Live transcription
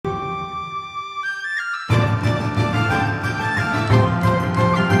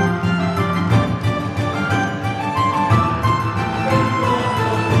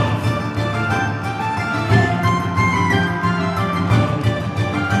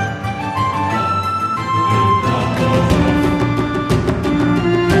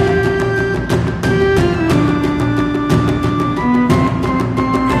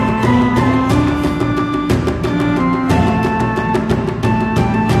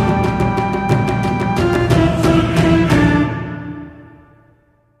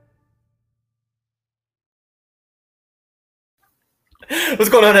What's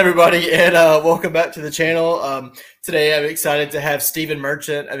going on, everybody, and welcome back to the channel. Today, I'm excited to have Stephen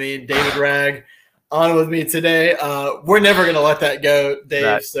Merchant, David Ragg, on with me today. We're never going to let that go,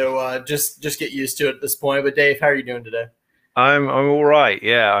 Dave, so just get used to it at this point. But Dave, how are you doing today? I'm all right.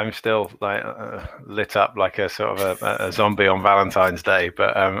 Yeah, I'm still like lit up like a sort of a zombie on Valentine's Day.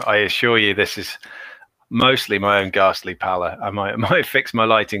 But I assure you, this is mostly my own ghastly pallor. I might fix my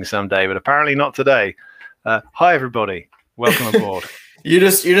lighting someday, but apparently not today. Hi, everybody. Welcome aboard. You're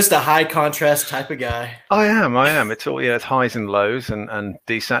just a high contrast type of guy. I am. It's all it's highs and lows and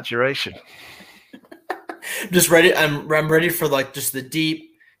desaturation. Just ready. I'm ready for like just the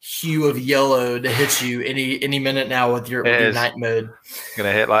deep hue of yellow to hit you any minute now with your night mode.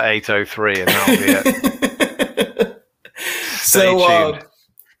 Gonna hit like 8:03 and that'll be it. So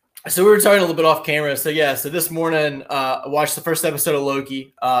we were talking a little bit off camera. So this morning I watched the first episode of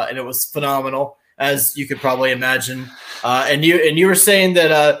Loki, and it was phenomenal, as you could probably imagine. And you were saying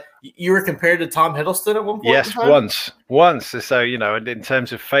that you were compared to Tom Hiddleston at one point. Yes, once. So in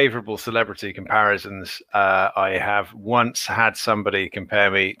terms of favorable celebrity comparisons, I have once had somebody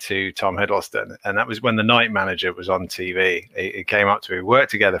compare me to Tom Hiddleston, and that was when The Night Manager was on TV. He came up to me, we worked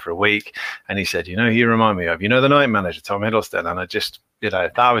together for a week, and he said, "You remind me of The Night Manager, Tom Hiddleston." And I just,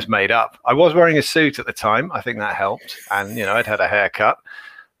 that was made up. I was wearing a suit at the time. I think that helped, and I'd had a haircut.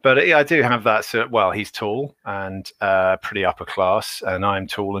 But I do have that. Well, he's tall and pretty upper class, and I'm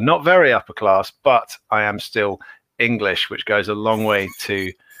tall and not very upper class, but I am still English, which goes a long way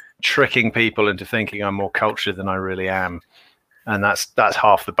to tricking people into thinking I'm more cultured than I really am. And that's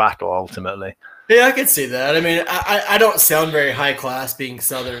half the battle, ultimately. Yeah, I could see that. I don't sound very high class being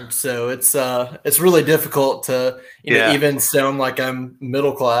Southern, so it's really difficult to even sound like I'm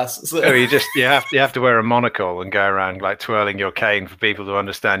middle class. So. Oh, you have to wear a monocle and go around like twirling your cane for people to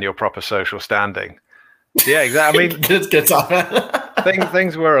understand your proper social standing. Yeah, exactly.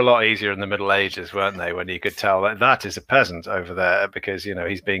 Things were a lot easier in the Middle Ages, weren't they? When you could tell that is a peasant over there because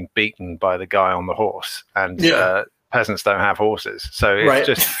he's being beaten by the guy on the horse, and peasants don't have horses, so it's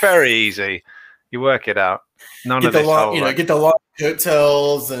just very easy. You work it out. Get the long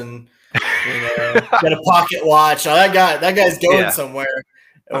coattails and get a pocket watch. Oh, that guy's going somewhere,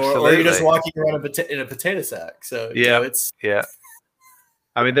 or you're just walking around in a potato sack. So there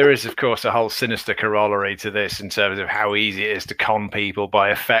is, of course, a whole sinister corollary to this in terms of how easy it is to con people by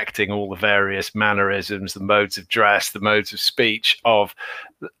affecting all the various mannerisms, the modes of dress, the modes of speech of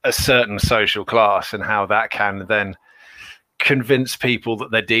a certain social class, and how that can then convince people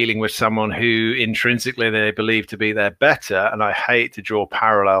that they're dealing with someone who intrinsically they believe to be their better. And I hate to draw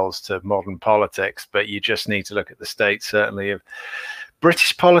parallels to modern politics, but you just need to look at the state, certainly of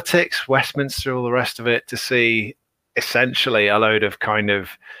British politics, Westminster, all the rest of it, to see essentially a load of kind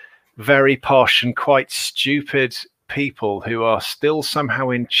of very posh and quite stupid people who are still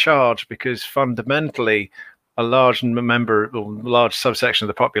somehow in charge because fundamentally a large subsection of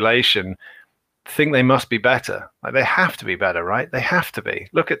the population think they must be better. Like, they have to be better, right? They have to be.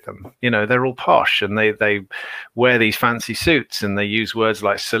 Look at them. They're all posh, and they wear these fancy suits, and they use words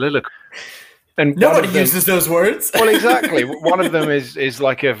like soliloquy. And nobody uses those words. Well, exactly. One of them is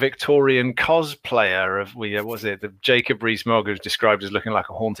like a Victorian cosplayer of the Jacob Rees-Mogg, who's described as looking like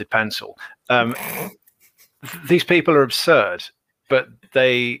a haunted pencil. These people are absurd, but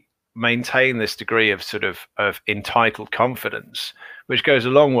they maintain this degree of of entitled confidence, which goes a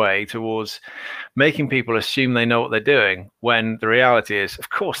long way towards making people assume they know what they're doing, when the reality is,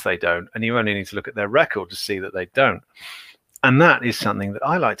 of course they don't, and you only need to look at their record to see that they don't. And that is something that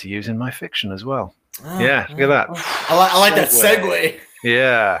I like to use in my fiction as well. Look at that. I like that segue.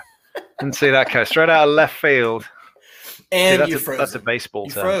 Yeah. And see that go straight out of left field. And that's a baseball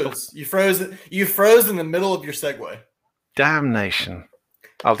term. You froze in the middle of your segue. Damnation.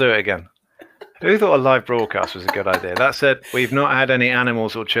 I'll do it again. Who thought a live broadcast was a good idea? That said, we've not had any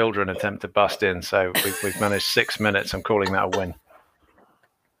animals or children attempt to bust in, so we've managed 6 minutes. I'm calling that a win.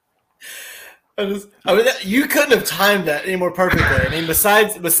 You couldn't have timed that any more perfectly.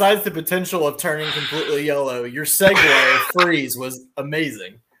 Besides the potential of turning completely yellow, your segue freeze was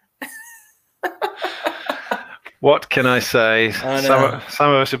amazing. What can I say? Some of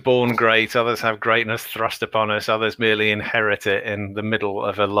us are born great. Others have greatness thrust upon us. Others merely inherit it in the middle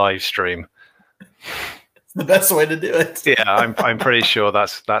of a live stream. It's the best way to do it. Yeah, I'm pretty sure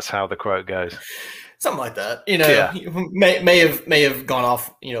that's how the quote goes. Something like that. May have gone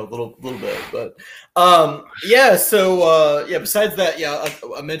off, a little bit, but besides that,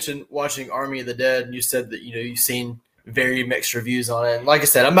 I mentioned watching Army of the Dead, and you said that you've seen very mixed reviews on it. And like I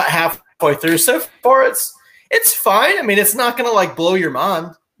said, I'm about halfway through. So far it's fine. It's not gonna like blow your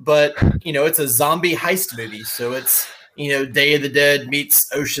mind, but it's a zombie heist movie, so it's Day of the Dead meets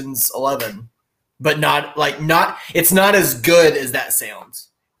Ocean's 11, but it's not as good as that sounds.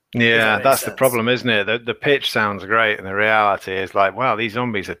 Yeah, that's the problem, isn't it? The pitch sounds great, and the reality is like, wow, these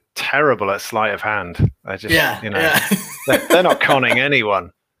zombies are terrible at sleight of hand. They're just, they're not conning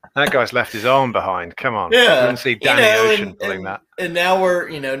anyone. That guy's left his arm behind. Come on, I didn't see Danny Ocean pulling that. And now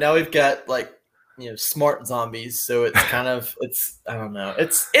now we've got smart zombies, so it's kind of I don't know.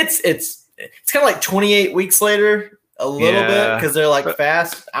 It's kind of like 28 weeks later. A little bit because they're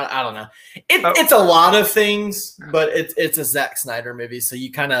fast. I don't know. It's a lot of things, but it's a Zack Snyder movie, so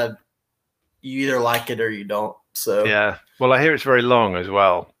you either like it or you don't. So yeah. Well, I hear it's very long as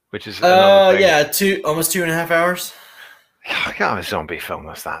well, which is another thing. Almost 2.5 hours. I can't have a zombie film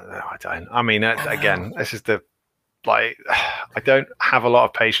that's that. No, I don't. I mean, again, this is I don't have a lot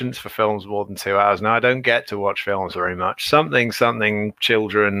of patience for films more than 2 hours. Now, I don't get to watch films very much. Something,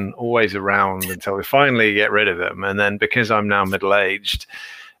 children always around until we finally get rid of them. And then because I'm now middle-aged,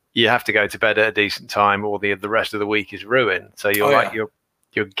 you have to go to bed at a decent time or the rest of the week is ruined. So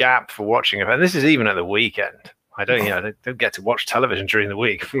your gap for watching it. And this is even at the weekend. I don't get to watch television during the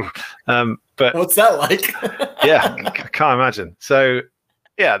week. But what's that like? Yeah, I can't imagine. So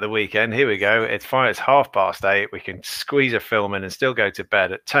yeah, the weekend, here we go. It's fine. It's 8:30. We can squeeze a film in and still go to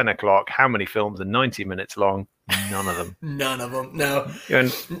bed at 10 o'clock. How many films are 90 minutes long? None of them. None of them. No.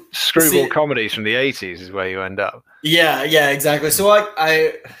 And screwball comedies from the 80s is where you end up. Yeah, exactly. So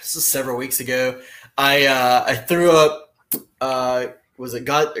this was several weeks ago. I threw up was it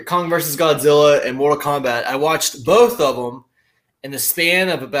Kong versus Godzilla and Mortal Kombat. I watched both of them in the span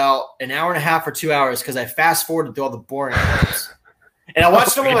of about an hour and a half or 2 hours because I fast forwarded through all the boring parts. And I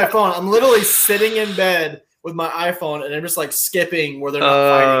watched them on my phone. I'm literally sitting in bed with my iPhone, and I'm just skipping where they're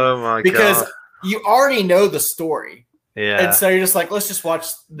not fighting because you already know the story. Yeah. And so you're just let's just watch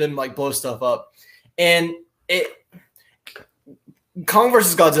them blow stuff up. And Kong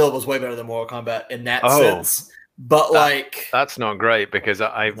versus Godzilla was way better than Mortal Kombat in that sense. But that's not great because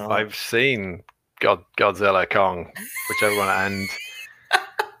I've seen Godzilla Kong, whichever one, and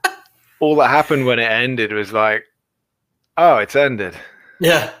all that happened when it ended was oh, it's ended.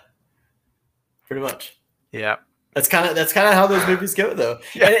 Yeah, pretty much. Yeah, that's kind of how those movies go, though.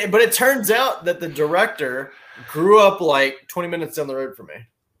 Yeah. But it turns out that the director grew up 20 minutes down the road from me.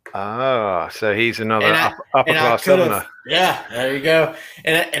 Oh, so he's another upper class cinema. Yeah, there you go.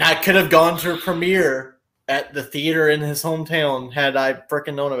 And I could have gone to a premiere at the theater in his hometown had I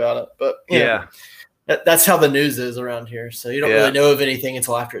freaking known about it. But yeah, that's how the news is around here. So you don't really know of anything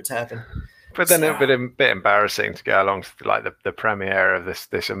until after it's happened. But then it'd be a bit embarrassing to go along to the premiere of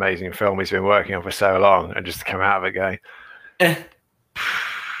this amazing film he's been working on for so long and just to come out of it going.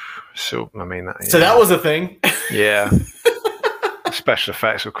 So I mean, that was a thing. Yeah. Special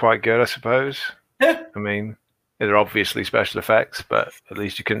effects were quite good, I suppose. Yeah. I mean, they're obviously special effects, but at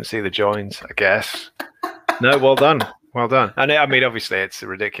least you couldn't see the joins, I guess. No, well done. Well done. And I mean, obviously, it's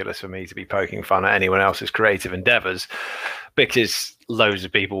ridiculous for me to be poking fun at anyone else's creative endeavors because loads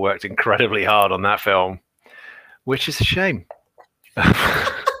of people worked incredibly hard on that film, which is a shame.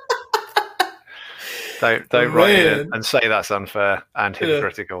 Don't write in and say that's unfair and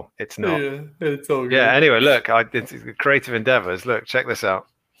hypocritical. It's not. Yeah, it's all good. Yeah, anyway, look, creative endeavors. Look, check this out.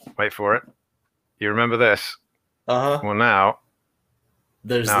 Wait for it. You remember this? Uh-huh. Well, now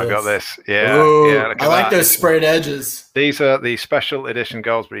I got this. Yeah. Ooh, yeah. I like those sprayed edges. These are the special edition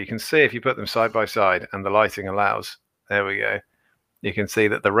Goldsberry. You can see if you put them side by side and the lighting allows. There we go. You can see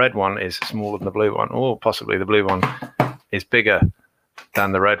that the red one is smaller than the blue one, or possibly the blue one is bigger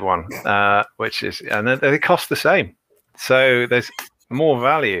than the red one, and they cost the same. So there's more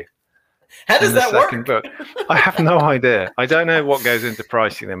value. How does that work? Book. I have no idea. I don't know what goes into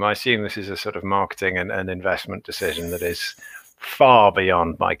pricing them. I assume this is a sort of marketing and investment decision that is far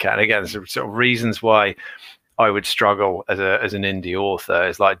beyond my cat. Again, there's sort of reasons why I would struggle as an indie author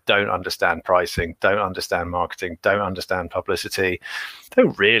is don't understand pricing, don't understand marketing, don't understand publicity,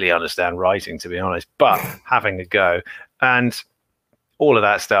 don't really understand writing, to be honest, but having a go. And all of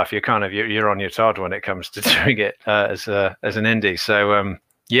that stuff, you're on your Todd when it comes to doing it as an indie. So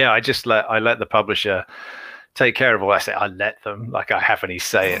I let the publisher take care of all that. I let them, I have any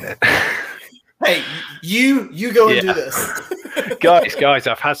say in it. Hey, you go and do this. guys,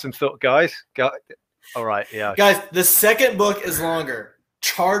 I've had some thought, guys. All right, yeah. Guys, the second book is longer.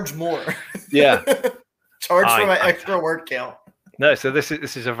 Charge more. Yeah. Charge for my extra word count. No, so this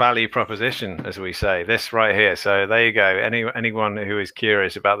is a value proposition, as we say. This right here. So there you go. Anyone who is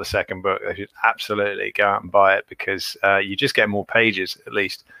curious about the second book, they should absolutely go out and buy it because you just get more pages at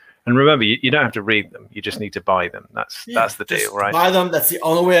least. And remember, you don't have to read them. You just need to buy them. That's the deal, right? Buy them. That's the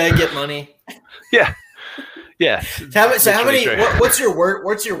only way I get money. Yeah. Yes. So how many? What's your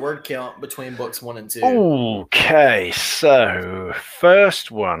word count between books 1 and 2? Okay, so first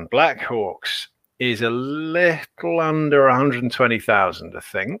one, Black Hawks, is a little under 120,000, I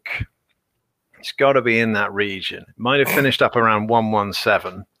think. It's got to be in that region. Might have finished up around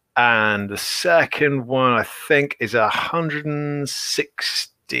 117. And the second one, I think, is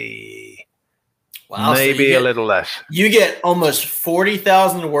 160. Wow, maybe a little less. You get almost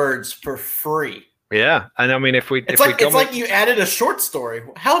 40,000 words for free. Yeah, and I mean, it's like you added a short story.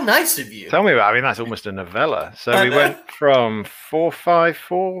 How nice of you! Tell me about. I mean, that's almost a novella. So we went from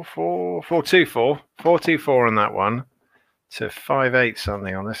 424 on that one to 58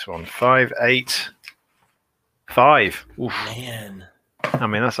 something on this one. 585. Oof. Man. I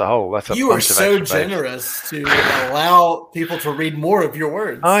mean, that's a You are so generous to allow people to read more of your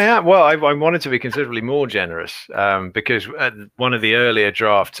words. Oh, yeah. Well, I wanted to be considerably more generous because one of the earlier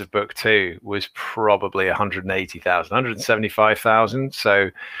drafts of book 2 was probably 180,000, 175,000. So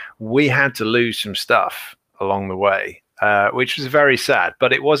we had to lose some stuff along the way, which was very sad.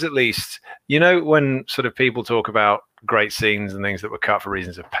 But it was at least, when sort of people talk about great scenes and things that were cut for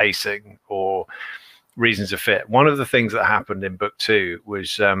reasons of pacing or reasons of fit. One of the things that happened in book 2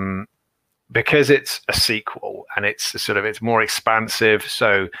 was because it's a sequel and it's more expansive.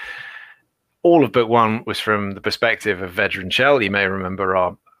 So all of book 1 was from the perspective of Vedran Chell. You may remember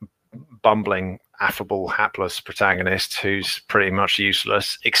our bumbling, affable, hapless protagonist who's pretty much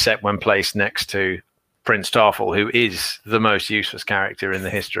useless, except when placed next to Prince Tarful, who is the most useless character in the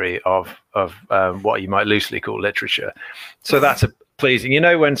history of what you might loosely call literature. So that's a pleasing.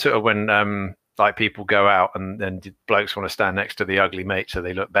 When like people go out and then blokes want to stand next to the ugly mate so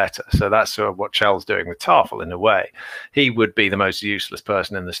they look better. So that's sort of what Chell's doing with Tarful in a way. He would be the most useless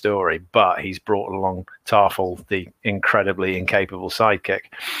person in the story, but he's brought along Tarful, the incredibly incapable sidekick.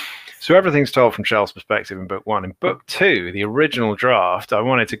 So everything's told from Chell's perspective in book 1. In book 2, the original draft, I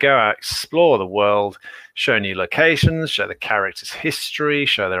wanted to go out, explore the world, show new locations, show the characters' history,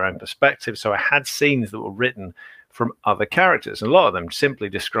 show their own perspective. So I had scenes that were written from other characters, and a lot of them simply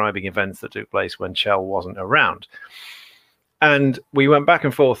describing events that took place when Chell wasn't around. And we went back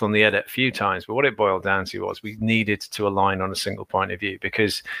and forth on the edit a few times, but what it boiled down to was we needed to align on a single point of view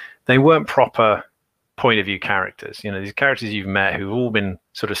because they weren't proper point of view characters. These characters you've met who've all been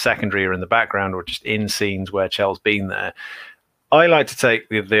sort of secondary or in the background or just in scenes where Chell's been there. I like to take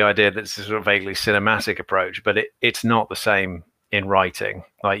the idea that it's a sort of vaguely cinematic approach, but it's not the same in writing.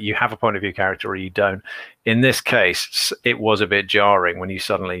 Like you have a point of view character or you don't. In this case, it was a bit jarring when you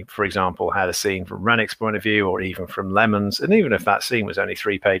suddenly, for example, had a scene from Rennick's point of view or even from Lemon's. And even if that scene was only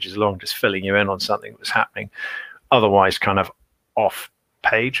 3 pages long, just filling you in on something that was happening, otherwise kind of off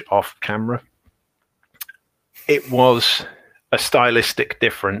page, off camera. It was a stylistic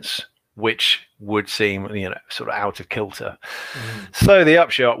difference which would seem, sort of out of kilter. So the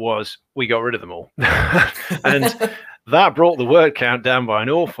upshot was we got rid of them all. And that brought the word count down by an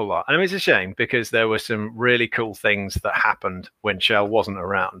awful lot. And it's a shame because there were some really cool things that happened when Chell wasn't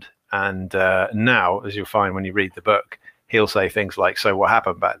around. And now, as you'll find when you read the book, he'll say things like, so what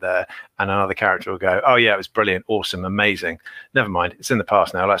happened back there? And another character will go, oh, yeah, it was brilliant, awesome, amazing. Never mind, it's in the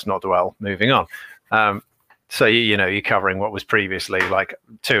past now. Let's not dwell. Moving on. So, you're covering what was previously like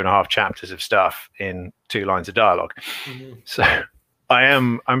 2.5 chapters of stuff in 2 lines of dialogue. Mm-hmm. So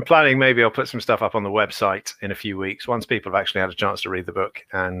I'm planning, maybe I'll put some stuff up on the website in a few weeks once people have actually had a chance to read the book.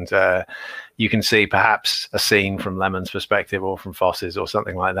 And you can see perhaps a scene from Lemon's perspective or from Foss's or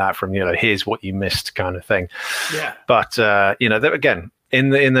something like that from, here's what you missed kind of thing. Yeah. But, again, in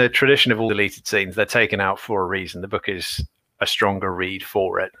the tradition of all deleted scenes, they're taken out for a reason. The book is a stronger read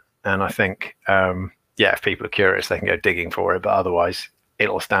for it. And I think, if people are curious, they can go digging for it. But otherwise,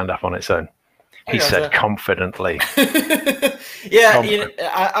 it'll stand up on its own. He said confidently. Yeah,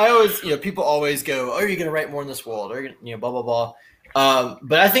 I always, people always go, "Oh, are you going to write more in this world?" Or blah blah blah.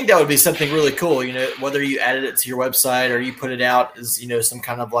 But I think that would be something really cool. Whether you added it to your website or you put it out as some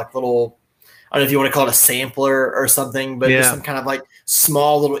kind of like little, I don't know if you want to call it a sampler or something, but just some kind of like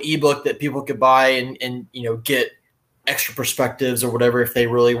small little ebook that people could buy and get extra perspectives or whatever if they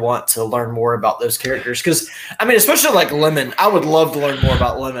really want to learn more about those characters. Because especially like Lemon, I would love to learn more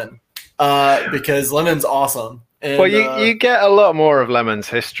about Lemon. Because Lemon's awesome. And, well, you get a lot more of Lemon's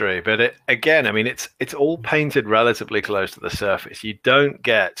history, but it's all painted relatively close to the surface. You don't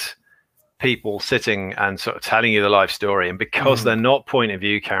get people sitting and sort of telling you the life story, and because they're not point of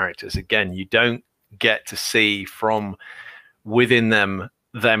view characters, again, you don't get to see from within them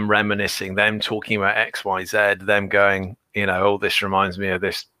reminiscing, them talking about X, Y, Z, them going, oh, this reminds me of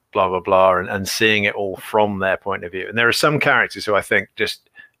this, blah blah blah, and seeing it all from their point of view. And there are some characters who I think just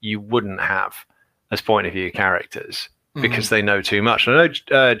you wouldn't have as point of view characters because they know too much. And I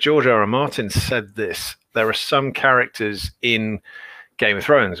know George R. R. Martin said this. There are some characters in Game of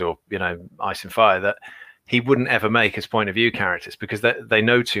Thrones or, Ice and Fire that he wouldn't ever make as point of view characters because they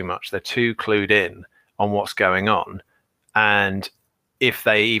know too much. They're too clued in on what's going on. And if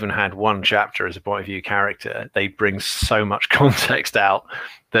they even had one chapter as a point of view character, they'd bring so much context out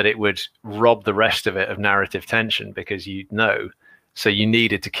that it would rob the rest of it of narrative tension because so you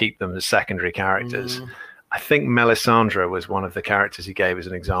needed to keep them as secondary characters. I think Melisandre was one of the characters he gave as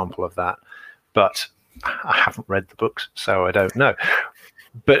an example of that, but I haven't read the books, so I don't know.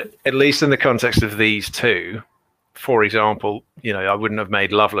 But at least in the context of these two, for example, I wouldn't have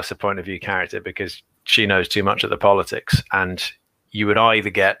made Loveless a point of view character because she knows too much of the politics, and you would either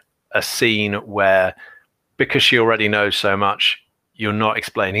get a scene where, because she already knows so much, you're not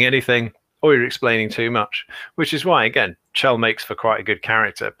explaining anything, or you're explaining too much, which is why, again, Chell makes for quite a good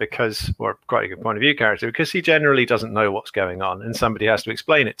character or quite a good point of view character, because he generally doesn't know what's going on and somebody has to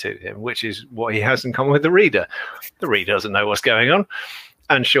explain it to him, which is what he has in common with the reader. The reader doesn't know what's going on.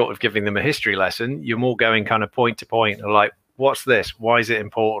 And short of giving them a history lesson, you're more going kind of point to point, like, what's this? Why is it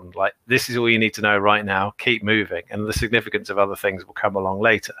important? Like, this is all you need to know right now. Keep moving. And the significance of other things will come along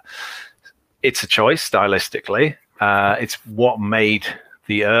later. It's a choice stylistically. It's what made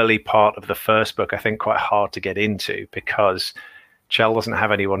the early part of the first book, I think, quite hard to get into because Chell doesn't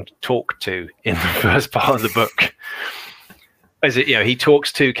have anyone to talk to in the first part of the book. He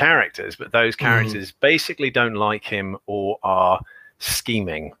talks to characters, but those characters basically don't like him or are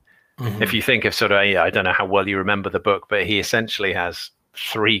scheming. If you think of sort of, I don't know how well you remember the book, but he essentially has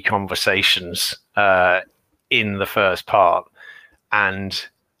 3 conversations in the first part, and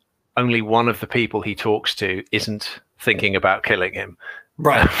only one of the people he talks to isn't thinking about killing him.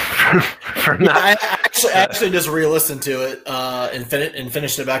 Right. From that. I actually just re-listened to it and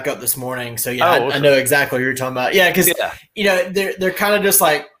finished it back up this morning. So I know exactly what you're talking about. Yeah, because they're kind of just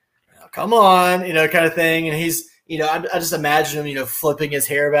like, come on, kind of thing, and he's. I just imagine him, flipping his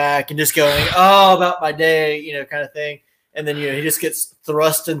hair back and just going, oh, about my day, kind of thing. And then, he just gets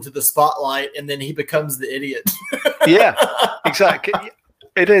thrust into the spotlight and then he becomes the idiot. Yeah, exactly.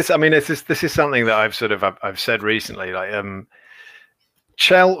 It is. I mean, this is something that I've said recently. Like,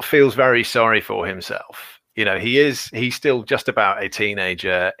 Chell feels very sorry for himself. He's still just about a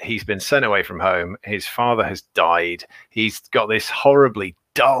teenager. He's been sent away from home. His father has died. He's got this horribly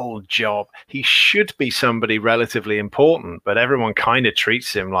dull job. He should be somebody relatively important, but everyone kind of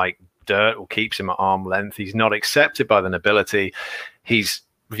treats him like dirt or keeps him at arm's length. He's not accepted by the nobility. He's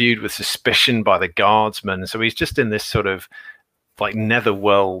viewed with suspicion by the guardsmen. So he's just in this sort of like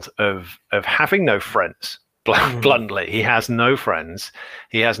netherworld of having no friends. Bluntly, he has no friends.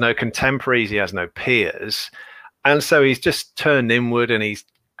 He has no contemporaries. He has no peers. And so he's just turned inward and he's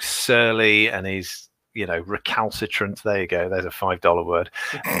surly and he's recalcitrant. There you go. There's a $5 word.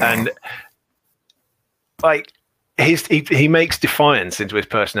 And like he makes defiance into his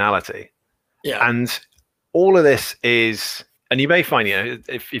personality. Yeah. And all of this is, and you may find,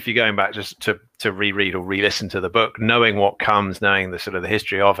 if you're going back just to reread or re-listen to the book, knowing what comes, knowing the sort of the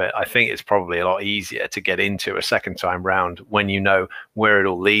history of it, I think it's probably a lot easier to get into a second time round when you know where it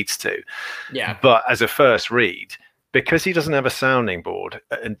all leads to. Yeah. But as a first read, because he doesn't have a sounding board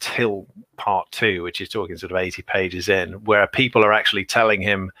until part 2, which is talking sort of 80 pages in, where people are actually telling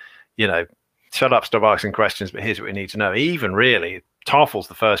him, shut up, stop asking questions, but here's what we need to know. Even really, Tarful's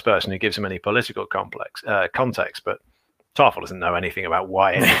the first person who gives him any political context, but Tarful doesn't know anything about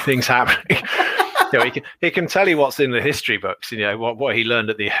why anything's happening. He can tell you what's in the history books, what he learned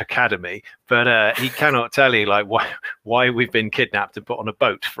at the academy, but he cannot tell you like why we've been kidnapped and put on a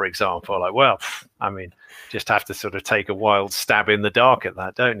boat, for example. Like, well, I mean, just have to sort of take a wild stab in the dark at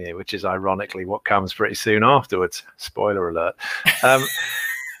that, don't you? Which is ironically what comes pretty soon afterwards. Spoiler alert.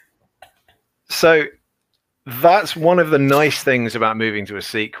 So that's one of the nice things about moving to a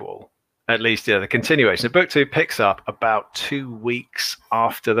sequel. At least, the continuation. The book 2 picks up about 2 weeks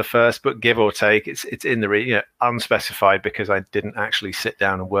after the first book, give or take. It's in the unspecified because I didn't actually sit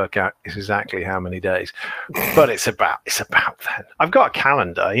down and work out exactly how many days. But it's about then. I've got a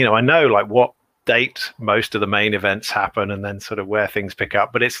calendar. I know like what date most of the main events happen and then sort of where things pick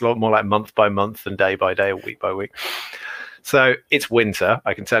up. But it's a lot more like month by month than day by day or week by week. So it's winter.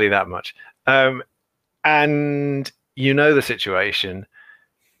 I can tell you that much. And the situation.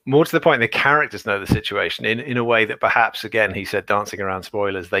 More to the point, the characters know the situation in a way that perhaps, again, he said, dancing around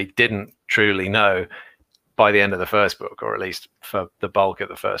spoilers, they didn't truly know by the end of the first book, or at least for the bulk of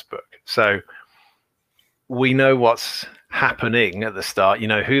the first book. So we know what's happening at the start. You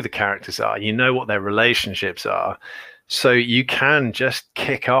know who the characters are. You know what their relationships are. So you can just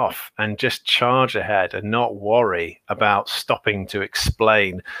kick off and just charge ahead and not worry about stopping to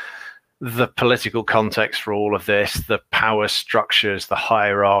explain the political context for all of this, the power structures, the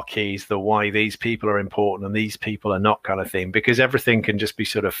hierarchies, the why these people are important and these people are not kind of thing, because everything can just be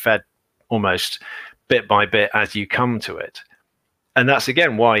sort of fed almost bit by bit as you come to it. And that's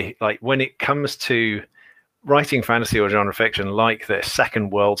again why, like, when it comes to writing fantasy or genre fiction like this, second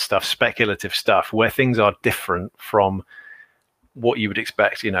world stuff, speculative stuff, where things are different from what you would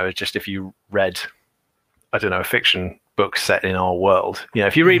expect, you know, just if you read, I don't know, a fiction book set in our world. You know,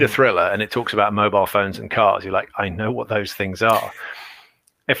 if you read a thriller and it talks about mobile phones and cars, you're like, I know what those things are.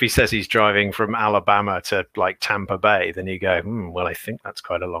 If he says he's driving from Alabama to like Tampa Bay, then you go, well, I think that's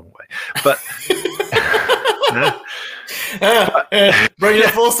quite a long way. But bring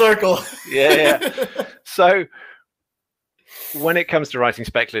it full circle. Yeah. So when it comes to writing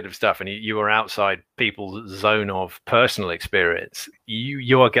speculative stuff and you are outside people's zone of personal experience,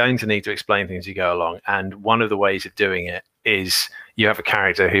 you are going to need to explain things as you go along. And one of the ways of doing it is you have a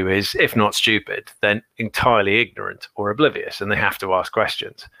character who is, if not stupid, then entirely ignorant or oblivious, and they have to ask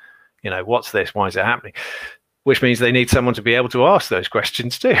questions. You know, what's this? Why is it happening? Which means they need someone to be able to ask those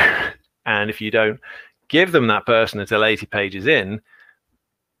questions too. And if you don't give them that person until 80 pages in,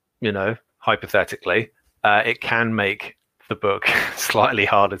 you know, hypothetically, it can make the book slightly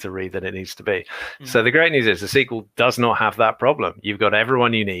harder to read than it needs to be. So the great news is the sequel does not have that problem. You've got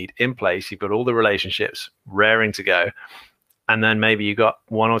everyone you need in place. You've got all the relationships raring to go. And then maybe you got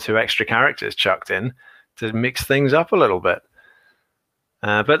one or two extra characters chucked in to mix things up a little bit.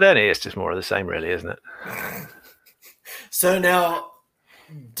 But then it's just more of the same, really, isn't it? So now,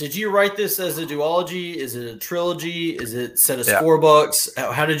 did you write this as a duology? Is it a trilogy? Is it set as 4 books?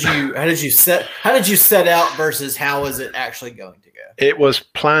 How did you set out versus how is it actually going to go? It was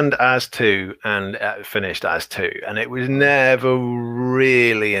planned as 2 and finished as 2, and it was never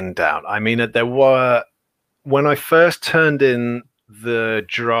really in doubt. I mean, there were, when I first turned in the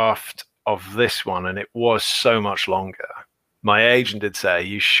draft of this one, and it was so much longer, my agent did say, "Are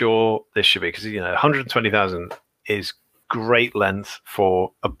you sure this should be?" Because, you know, 120,000 is great length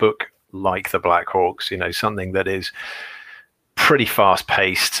for a book like The Black Hawks, you know, something that is pretty fast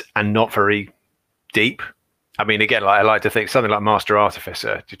paced and not very deep. I mean, again, like, I like to think something like Master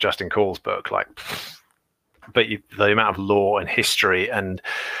Artificer, Justin Call's book, like, but the amount of lore and history and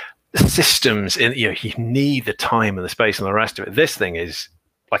systems in, you know, you need the time and the space and the rest of it. This thing is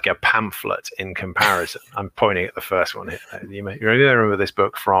like a pamphlet in comparison. I'm pointing at the first one here. You remember this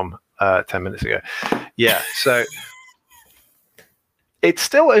book from 10 minutes ago. Yeah. So it's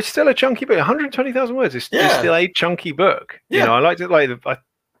still a chunky book. 120,000 words is still a chunky book. You know, I like to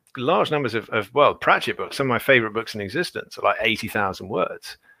large numbers of Pratchett books. Some of my favorite books in existence are like 80,000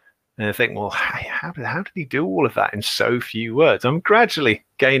 words. And I think, well, how did he do all of that in so few words? I'm gradually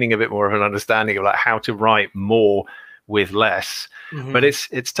gaining a bit more of an understanding of like how to write more with less, but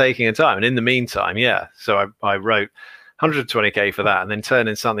it's taking a time. And in the meantime, so I wrote 120K for that, and then turned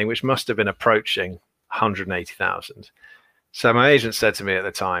in something which must have been approaching 180,000. So my agent said to me at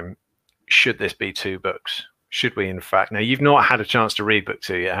the time, should this be 2 books? Should we, in fact? Now, you've not had a chance to read book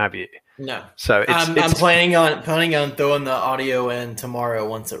 2 yet, have you? No. So I'm planning on throwing the audio in tomorrow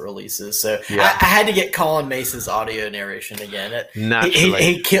once it releases. So I had to get Colin Mace's audio narration again.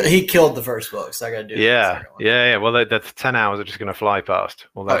 Naturally. He killed the first book, so I got to do it. Yeah. Well, the 10 hours are just going to fly past,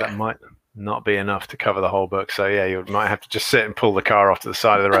 although that might not be enough to cover the whole book. So, yeah, you might have to just sit and pull the car off to the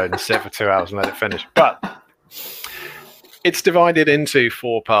side of the road and sit for 2 hours and let it finish. But it's divided into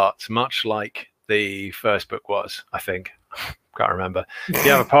 4 parts, much like the first book was, I think. Can't remember.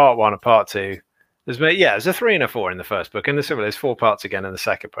 You have a part 1, a part 2. There's a 3 and a 4 in the first book, and there's 4 parts again in the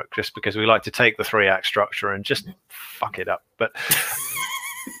second book, just because we like to take the 3-act structure and just fuck it up. But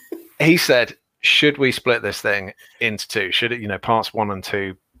he said, should we split this thing into 2? Should it, parts 1 and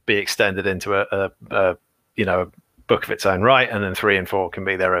 2 be extended into a book of its own right, and then 3 and 4 can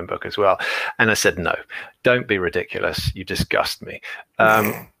be their own book as well? And I said, no, don't be ridiculous. You disgust me.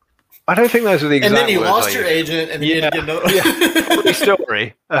 I don't think those are the exact words. And then you lost your agent, and you had to get another funny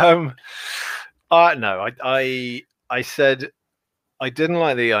story. No, I said I didn't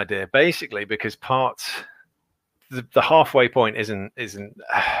like the idea, basically because the halfway point isn't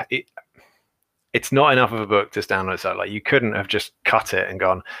it's not enough of a book to stand on its own. Like, you couldn't have just cut it and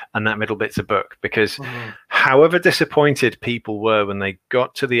gone, and that middle bit's a book, because however disappointed people were when they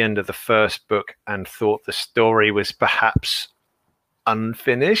got to the end of the first book and thought the story was perhaps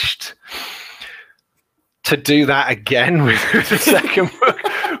unfinished, to do that again with the second book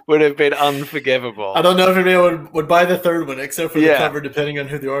would have been unforgivable. I don't know if anyone would buy the third one except for the cover, depending on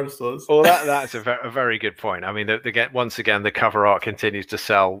who the artist was. Well, that's a very good point. I mean, once again, the cover art continues to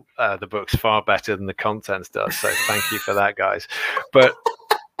sell the books far better than the contents does. So thank you for that, guys. But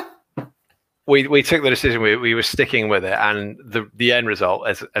we took the decision. We were sticking with it, and the end result,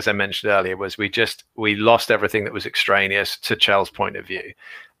 as I mentioned earlier, was we lost everything that was extraneous to Chell's point of view,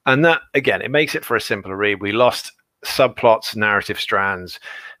 and that again, it makes it for a simpler read. We lost subplots, narrative strands,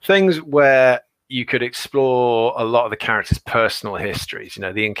 things where you could explore a lot of the characters' personal histories,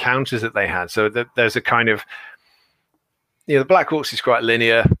 the encounters that they had. So there's a kind of, the Black Hawks is quite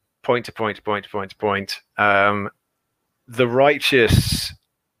linear, point to point to point to point to point. The Righteous,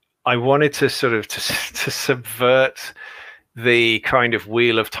 I wanted to sort of to subvert the kind of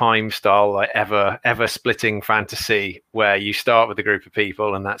Wheel of Time style, like ever splitting fantasy, where you start with a group of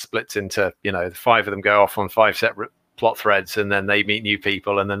people and that splits into, 5 of them go off on 5 separate plot threads, and then they meet new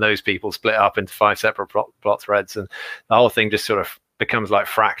people, and then those people split up into 5 separate plot threads, and the whole thing just sort of becomes like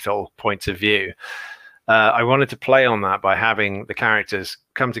fractal points of view. I wanted to play on that by having the characters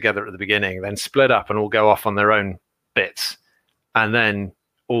come together at the beginning, then split up and all go off on their own bits, and then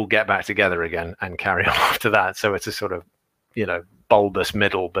all get back together again and carry on after that. So it's a sort of, bulbous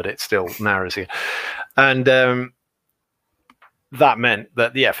middle, but it still narrows here. And that meant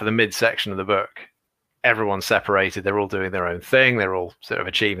that, for the midsection of the book, everyone's separated. They're all doing their own thing. They're all sort of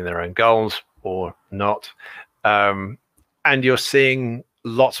achieving their own goals or not. And you're seeing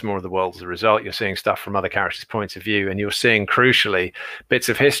lots more of the world as a result. You're seeing stuff from other characters' points of view, and you're seeing, crucially, bits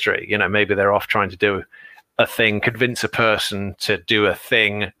of history. Maybe they're off trying to do a thing, convince a person to do a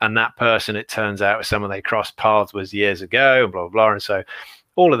thing, and that person, it turns out, is someone they crossed paths with years ago, and blah, blah, blah. And so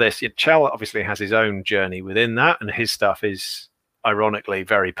all of this, Chell obviously has his own journey within that, and his stuff is, ironically,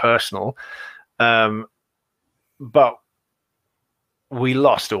 very personal. But we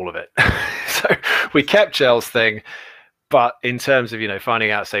lost all of it. So we kept Chell's thing, but in terms of,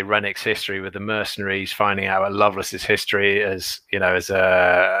 finding out, say, Rennick's history with the mercenaries, finding out about Lovelace's history as, as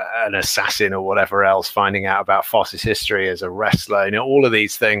an assassin or whatever else, finding out about Foss's history as a wrestler, all of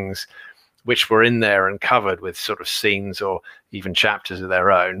these things which were in there and covered with sort of scenes or even chapters of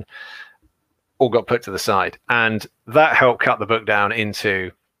their own, all got put to the side. And that helped cut the book down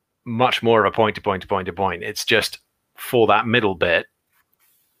into much more of a point to point to point to point. It's just, for that middle bit,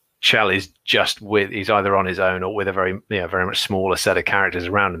 Chell is just he's either on his own or with a very much smaller set of characters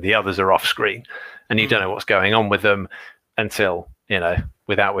around him. The others are off screen, and you don't know what's going on with them until,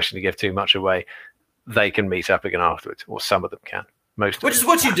 without wishing to give too much away, they can meet up again afterwards, or some of them can. Which is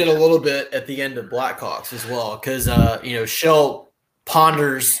what you did a little bit at the end of Blackhawks as well, because Chell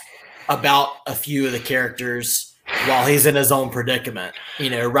ponders about a few of the characters while he's in his own predicament,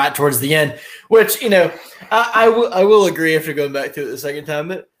 right towards the end, which, I will agree, after going back to it the second time,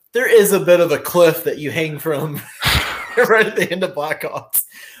 that there is a bit of a cliff that you hang from right at the end of Blackhawks.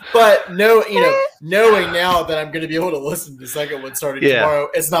 But knowing now that I'm going to be able to listen to the second one starting tomorrow,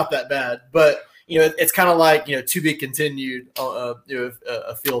 it's not that bad. But it's kind of like to be continued,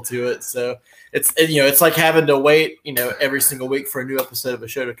 a feel to it. So it's like having to wait every single week for a new episode of a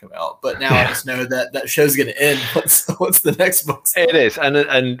show to come out. But now I just know that show's going to end. What's the next book? It is,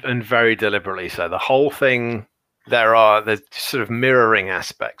 and very deliberately so. The whole thing. There's sort of mirroring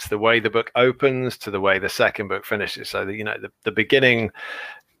aspects, the way the book opens to the way the second book finishes. So the beginning,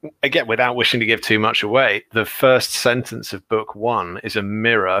 again, without wishing to give too much away, the first sentence of book 1 is a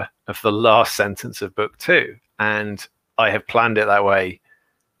mirror of the last sentence of book 2, and I have planned it that way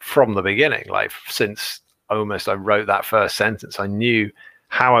from the beginning. Like, since almost I wrote that first sentence, I knew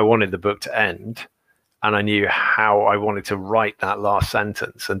how I wanted the book to end, and I knew how I wanted to write that last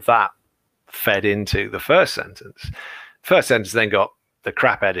sentence, and that fed into the first sentence. First sentence then got the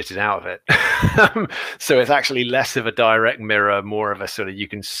crap edited out of it. So it's actually less of a direct mirror, more of a sort of, you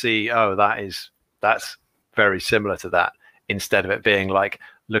can see, that's very similar to that, instead of it being like,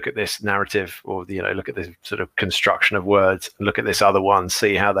 look at this narrative, or look at this sort of construction of words, look at this other one,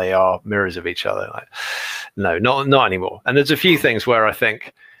 see how they are mirrors of each other. Like, no, not anymore. And there's a few things where I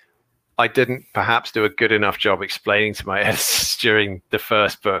think I didn't perhaps do a good enough job explaining to my editors during the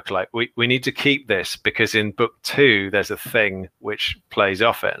first book, like, we need to keep this because in book 2 there's a thing which plays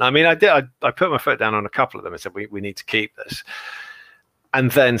off it. And I mean, I put my foot down on a couple of them and said we need to keep this, and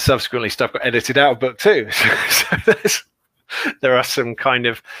then subsequently stuff got edited out of book 2. So there are some kind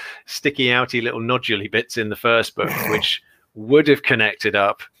of sticky outy little noduley bits in the first book which would have connected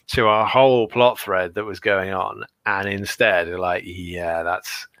up to our whole plot thread that was going on, and instead like,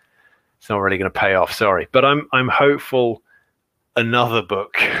 it's not really going to pay off, sorry. But I'm hopeful another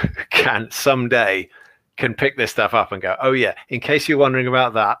book can someday can pick this stuff up and go, oh yeah, in case you're wondering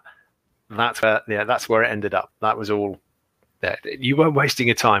about that, that's where it ended up. That was all. Yeah, you weren't wasting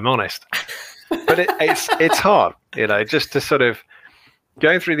your time, honest. But it's hard, just to sort of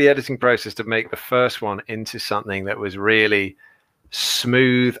going through the editing process to make the first one into something that was really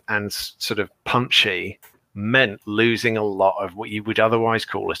smooth and sort of punchy meant losing a lot of what you would otherwise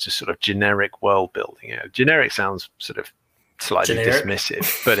call as just sort of generic world building. Generic sounds sort of slightly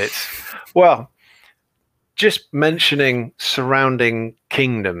dismissive, but it's, well, just mentioning surrounding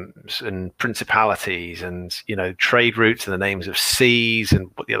kingdoms and principalities and, trade routes and the names of seas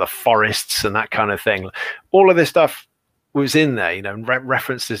and the other forests and that kind of thing. All of this stuff was in there,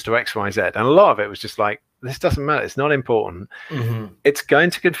 references to X, Y, Z. And a lot of it was just like, this doesn't matter. It's not important. Mm-hmm. It's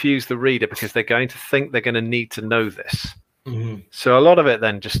going to confuse the reader because they're going to think they're going to need to know this. Mm-hmm. So a lot of it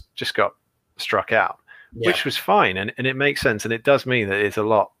then just got struck out, which was fine. And it makes sense. And it does mean that it's a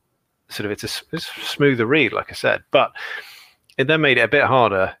lot sort of, it's a smoother read, like I said. But it then made it a bit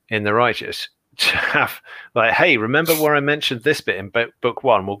harder in The Righteous to have like, hey, remember where I mentioned this bit in book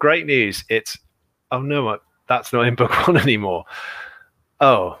one? Well, great news. It's, oh no, that's not in book one anymore.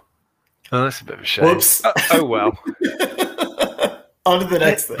 Oh, that's a bit of a shame. Whoops. Oh well. On to the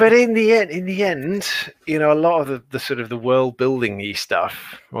next thing. But in the end, a lot of the sort of the world building-y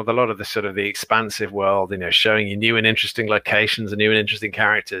stuff, or a lot of the sort of the expansive world, showing you new and interesting locations and new and interesting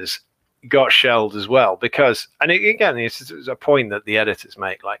characters, got shelved as well. Because, and again, it's a point that the editors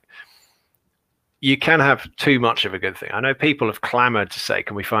make, like, you can have too much of a good thing. I know people have clamored to say,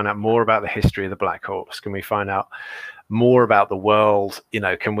 can we find out more about the history of the Black Hawks? Can we find out more about the world?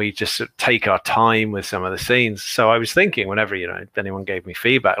 Can we just sort of take our time with some of the scenes? So I was thinking, whenever if anyone gave me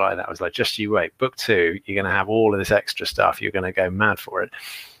feedback like that, I was like, just you wait, book two, you're going to have all of this extra stuff, you're going to go mad for it.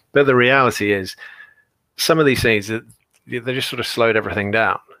 But the reality is, some of these scenes, they just sort of slowed everything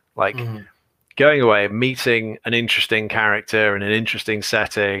down. Like going away, meeting an interesting character in an interesting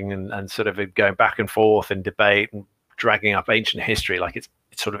setting, and sort of going back and forth in debate and dragging up ancient history, like it's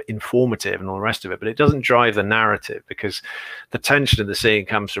sort of informative and all the rest of it, but it doesn't drive the narrative, because the tension of the scene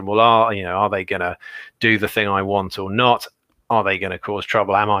comes from, well, are they going to do the thing I want or not? Are they going to cause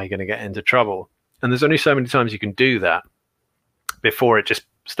trouble? Am I going to get into trouble? And there's only so many times you can do that before it just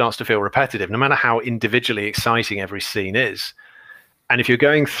starts to feel repetitive, no matter how individually exciting every scene is. And if you're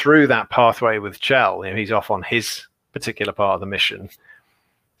going through that pathway with Chell, he's off on his particular part of the mission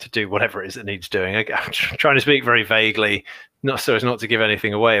to do whatever it is that needs doing. I'm trying to speak very vaguely, not so as not to give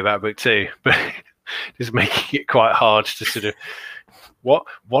anything away about book two, but just making it quite hard to sort of, what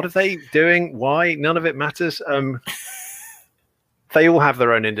are they doing? Why? None of it matters. They all have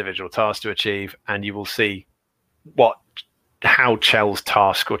their own individual tasks to achieve, and you will see how Chell's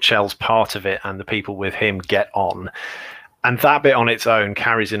task or Chell's part of it and the people with him get on. And that bit on its own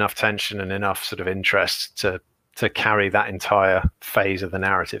carries enough tension and enough sort of interest to carry that entire phase of the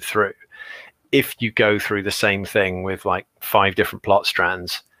narrative through. If you go through the same thing with like 5 different plot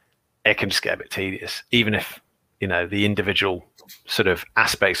strands, it can just get a bit tedious. Even if, the individual sort of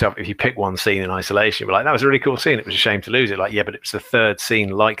aspects of, if you pick one scene in isolation, you're like, that was a really cool scene, it was a shame to lose it. Like, yeah, but it was the 3rd scene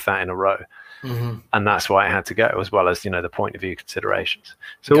like that in a row. Mm-hmm. And that's why it had to go, as well as, the point of view considerations.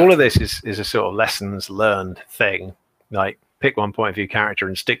 So all of this is a sort of lessons learned thing. Like, pick one point of view character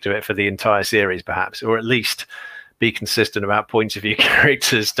and stick to it for the entire series, perhaps, or at least be consistent about points of view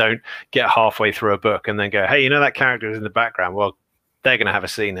characters. Don't get halfway through a book and then go, hey, that character is in the background. Well, they're going to have a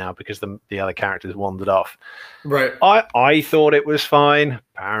scene now because the other characters wandered off. Right. I thought it was fine.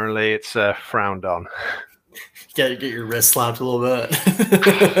 Apparently, it's frowned on. Get your wrist slapped a little bit.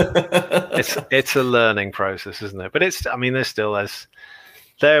 It's a learning process, isn't it? But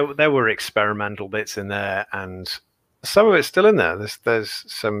there were experimental bits in there, and some of it's still in there. There's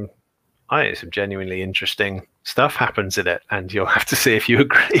some genuinely interesting stuff happens in it, and you'll have to see if you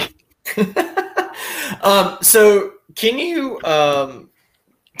agree. So can you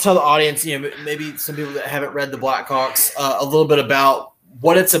tell the audience, maybe some people that haven't read the Blackhawks, a little bit about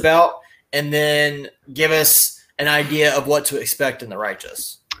what it's about, and then give us an idea of what to expect in The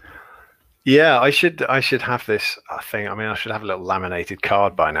Righteous? Yeah, I should have this thing. I mean, I should have a little laminated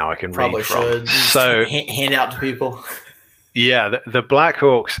card by now I can read from. Should. So hand out to people. Yeah, the Black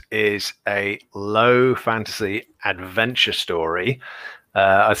Hawks is a low fantasy adventure story.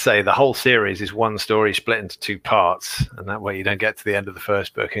 I'd say the whole series is one story split into 2 parts, and that way you don't get to the end of the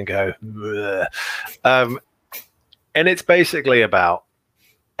first book and go, and it's basically about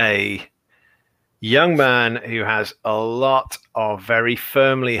a young man who has a lot of very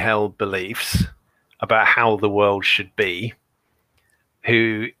firmly held beliefs about how the world should be,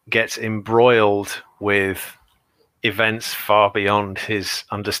 who gets embroiled with events far beyond his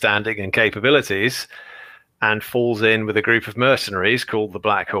understanding and capabilities, and falls in with a group of mercenaries called the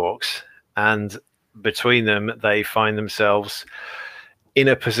Black Hawks. And between them, they find themselves in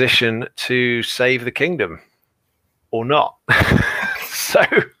a position to save the kingdom or not.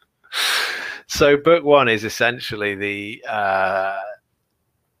 So book one is essentially the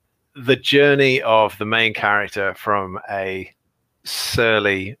journey of the main character from a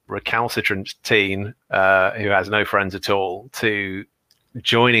surly, recalcitrant teen who has no friends at all to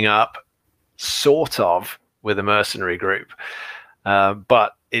joining up sort of with a mercenary group.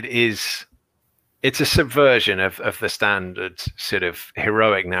 But it's a subversion of the standard sort of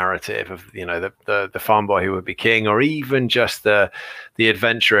heroic narrative of, you know, the farm boy who would be king, or even just the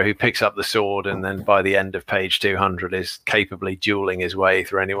adventurer who picks up the sword and then by the end of page 200 is capably dueling his way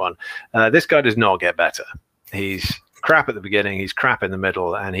through anyone. This guy does not get better. He's crap at the beginning, he's crap in the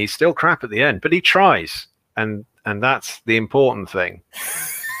middle, and he's still crap at the end, but he tries, and that's the important thing.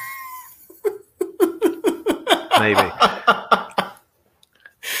 Maybe.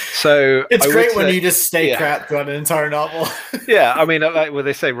 So it's great when you just stay crap throughout an entire novel. Yeah, I mean, like, well,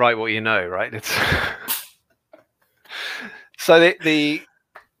 they say write what you know, right? It's so the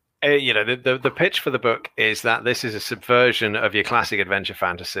pitch for the book is that this is a subversion of your classic adventure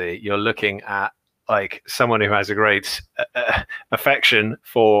fantasy. You're looking at like someone who has a great affection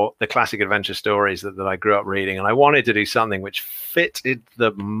for the classic adventure stories that I grew up reading, and I wanted to do something which fitted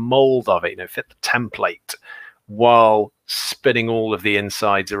the mold of it, fit the template, while spinning all of the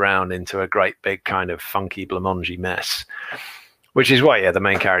insides around into a great big kind of funky blancmange mess, which is why, the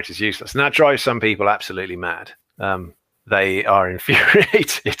main character is useless. And that drives some people absolutely mad. They are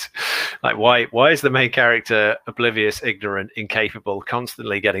infuriated. Like, why is the main character oblivious, ignorant, incapable,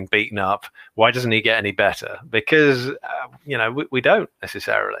 constantly getting beaten up? Why doesn't he get any better? Because, we don't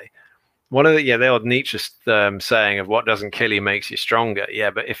necessarily. One of the old Nietzsche saying of what doesn't kill you makes you stronger. Yeah,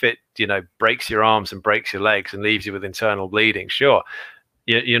 but if it breaks your arms and breaks your legs and leaves you with internal bleeding, sure,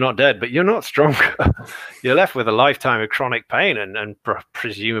 you're not dead, but you're not stronger. You're left with a lifetime of chronic pain and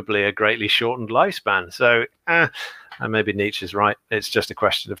presumably a greatly shortened lifespan. So, and maybe Nietzsche's right. It's just a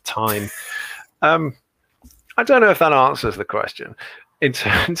question of time. I don't know if that answers the question. In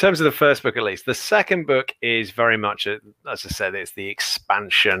terms of the first book, at least. The second book is very much, as I said, it's the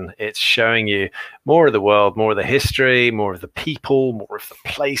expansion. It's showing you more of the world, more of the history, more of the people, more of the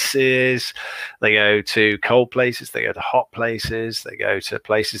places. They go to cold places, they go to hot places, they go to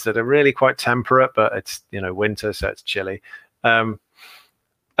places that are really quite temperate, but it's winter, so it's chilly.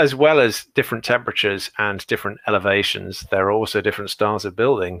 As well as different temperatures and different elevations, there are also different styles of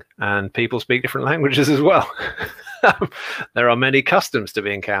building, and people speak different languages as well. There are many customs to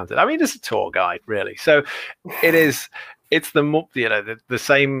be encountered. I mean, it's a tour guide, really. So it's the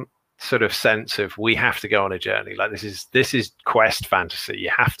same sort of sense of we have to go on a journey. Like this is quest fantasy.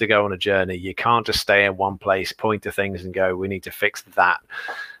 You have to go on a journey. You can't just stay in one place, point to things and go, we need to fix that.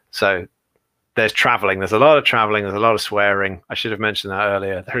 So there's traveling. There's a lot of traveling. There's a lot of swearing. I should have mentioned that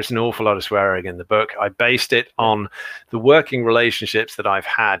earlier. There's an awful lot of swearing in the book. I based it on the working relationships that I've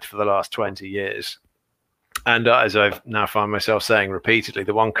had for the last 20 years. And as I've now found myself saying repeatedly,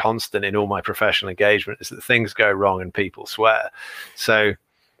 the one constant in all my professional engagement is that things go wrong and people swear. So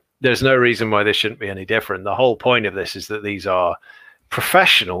there's no reason why this shouldn't be any different. The whole point of this is that these are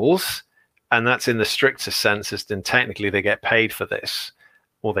professionals, and that's in the strictest sense, as in technically they get paid for this,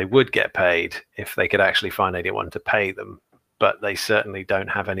 or they would get paid if they could actually find anyone to pay them, but they certainly don't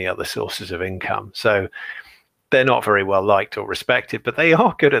have any other sources of income. So they're not very well liked or respected, but they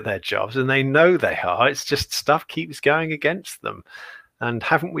are good at their jobs, and they know they are. It's just stuff keeps going against them. And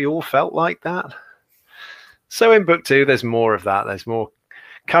haven't we all felt like that? So in book two, there's more of that. There's more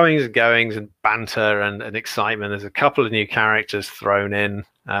comings and goings and banter and excitement. There's a couple of new characters thrown in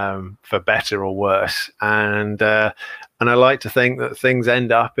for better or worse. And I like to think that things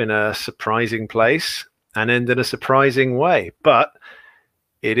end up in a surprising place and end in a surprising way. But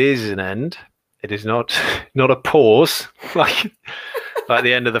it is an end. It is not a pause like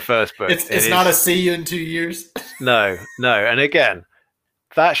the end of the first book. It's not a see you in 2 years. No. And again,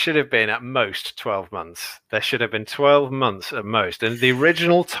 that should have been at most 12 months. There should have been 12 months at most. And the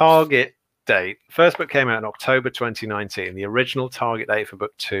original target date, first book came out in October 2019. The original target date for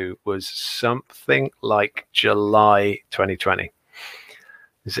book two was something like July 2020. It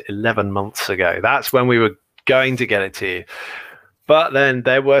was 11 months ago. That's when we were going to get it to you. But then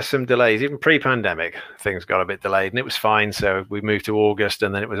there were some delays, even pre-pandemic. Things got a bit delayed, and it was fine. So we moved to August,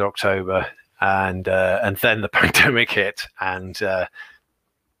 and then it was October, and then the pandemic hit, and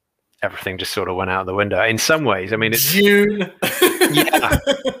everything just sort of went out the window. In some ways, I mean, it's June. Yeah,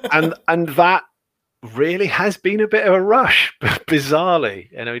 and that really has been a bit of a rush, bizarrely.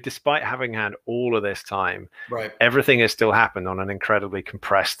 Despite having had all of this time, right, everything has still happened on an incredibly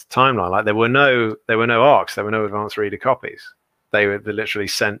compressed timeline. Like there were no ARCs, there were no advanced reader copies. They literally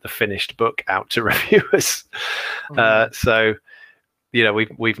sent the finished book out to reviewers. So,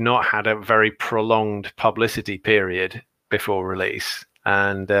 we've not had a very prolonged publicity period before release,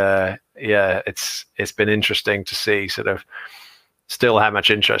 and it's been interesting to see sort of still how much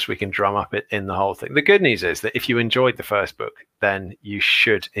interest we can drum up in the whole thing. The good news is that if you enjoyed the first book, then you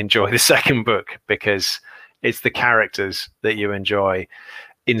should enjoy the second book, because it's the characters that you enjoy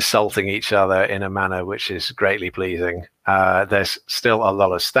insulting each other in a manner which is greatly pleasing. There's still a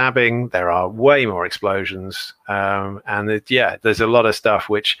lot of stabbing. There are way more explosions. And there's a lot of stuff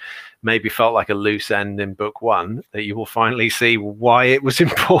which maybe felt like a loose end in book one that you will finally see why it was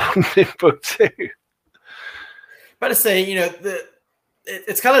important in book two. But to say,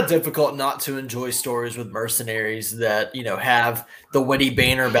 it's kind of difficult not to enjoy stories with mercenaries that, have the witty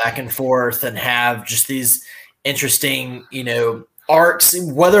banter back and forth and have just these interesting, arcs,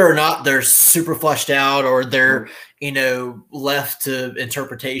 whether or not they're super fleshed out or they're, left to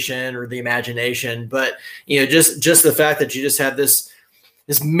interpretation or the imagination. But, just the fact that you just have this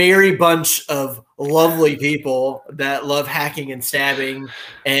merry bunch of lovely people that love hacking and stabbing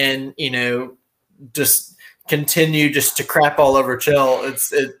and, just continue just to crap all over Chell.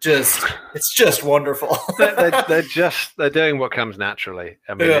 It's just wonderful. they're doing what comes naturally.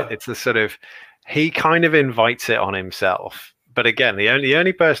 I mean, it's the sort of, he kind of invites it on himself. But again, the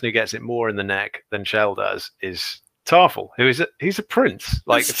only person who gets it more in the neck than Chell does is Tarful, he's a prince.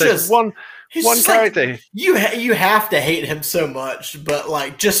 Like, if there's one character, like, you have to hate him so much, but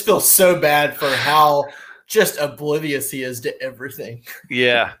like just feel so bad for how just oblivious he is to everything.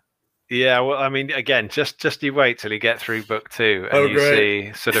 Yeah. Well, I mean, again, just you wait till you get through book two and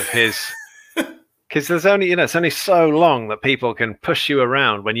see sort of his, because there's only it's only so long that people can push you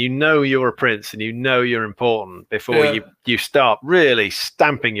around when you're a prince and you're important before you start really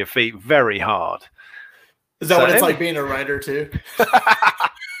stamping your feet very hard. Is that what it's like being a writer too?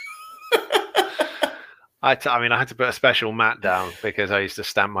 I had to put a special mat down because I used to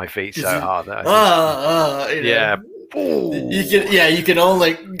stamp my feet so hard. You can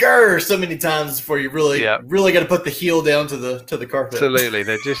only grr so many times before you really got to put the heel down to the carpet. Absolutely,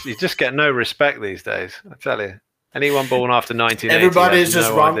 you just get no respect these days. I tell you, anyone born after 1980, everybody is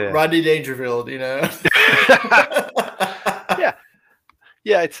just Rodney Dangerfield,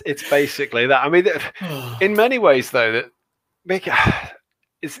 Yeah, it's basically that. I mean, in many ways, though,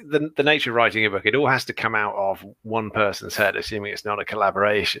 it's the nature of writing a book. It all has to come out of one person's head, assuming it's not a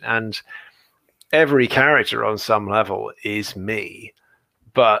collaboration. And every character on some level is me,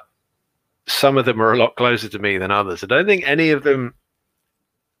 but some of them are a lot closer to me than others. I don't think any of them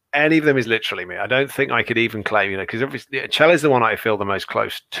is literally me. I don't think I could even claim, because obviously Chell is the one I feel the most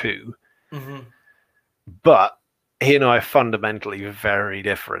close to, but he and I are fundamentally very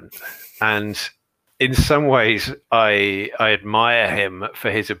different. And in some ways, I admire him for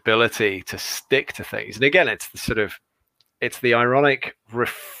his ability to stick to things. And again, it's the ironic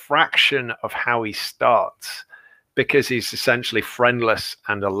refraction of how he starts, because he's essentially friendless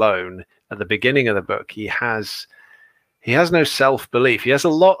and alone at the beginning of the book. He has no self-belief. He has a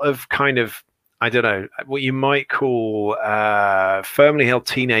lot of kind of, I don't know, what you might call firmly held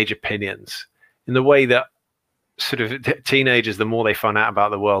teenage opinions, in the way that sort of teenagers, the more they find out about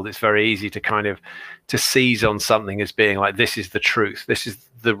the world, it's very easy to seize on something as being like, this is the truth, this is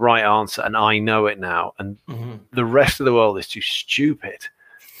the right answer, and I know it now, and the rest of the world is too stupid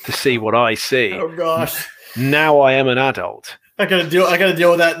to see what I see. Oh gosh! Now I am an adult. I gotta deal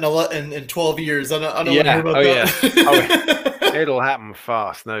with that in 12 years. I don't want to hear about that. It'll happen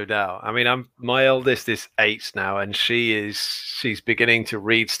fast, no doubt. I mean, my eldest is 8 now, and she's beginning to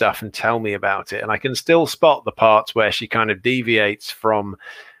read stuff and tell me about it, and I can still spot the parts where she kind of deviates from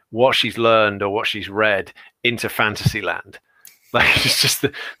what she's learned or what she's read into fantasy land. Like, it's just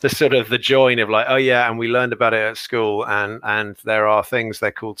the sort of the join of like, oh yeah, and we learned about it at school, and there are things,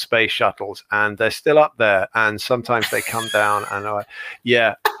 they're called space shuttles, and they're still up there, and sometimes they come down, and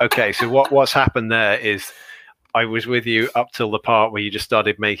okay, so what's happened there is I was with you up till the part where you just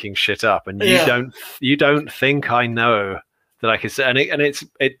started making shit up, and you don't think I know that I can say, and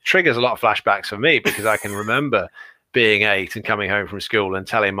it triggers a lot of flashbacks for me, because I can remember being 8 and coming home from school and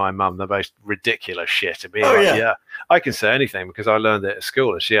telling my mum the most ridiculous shit and being I can say anything because I learned it at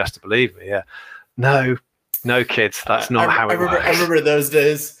school and she has to believe me. No kids, that's not how it works. I remember those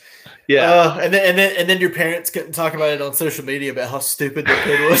days. And then your parents couldn't talk about it on social media about how stupid the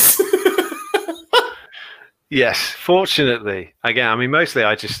kid was. Yes, fortunately. Again, I mean, mostly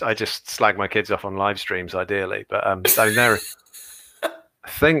I just slag my kids off on live streams, ideally. But I mean, I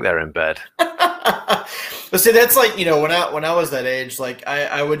think they're in bed. But see, that's like, you know, when I was that age, like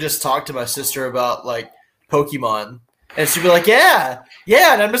I would just talk to my sister about like Pokemon, and she'd be like, yeah,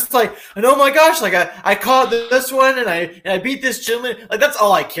 and I'm just like, and oh my gosh, like I caught this one, and I beat this gentleman. Like that's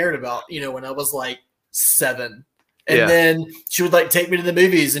all I cared about, you know, when I was like 7. And then she would like take me to the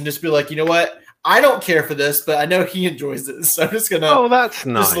movies and just be like, you know what? I don't care for this, but I know he enjoys it, so I'm just gonna that's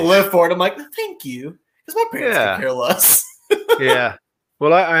nice. Just live for it. I'm like, thank you, because my parents could care less. Yeah.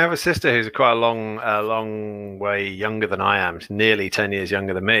 Well, I have a sister who's quite a long way younger than I am, nearly 10 years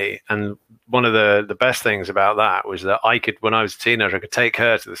younger than me. And one of the best things about that was that I could, when I was a teenager, I could take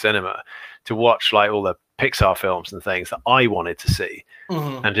her to the cinema to watch like all the Pixar films and things that I wanted to see,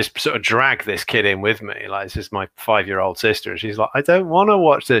 and just sort of drag this kid in with me. Like, this is my 5-year-old sister, and she's like, I don't want to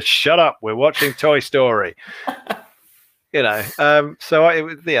watch this. Shut up. We're watching Toy Story. You know, so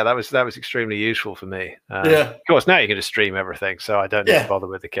that was extremely useful for me. Of course, now you can just stream everything, so I don't need to bother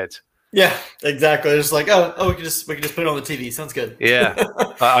with the kids. Yeah, exactly. It's like, oh, we can just put it on the TV. Sounds good. Yeah,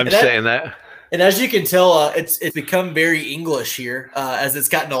 I'm sitting there. And as you can tell, it's become very English here, as it's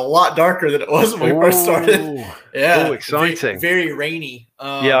gotten a lot darker than it was when we first started. Yeah, exciting. Very rainy.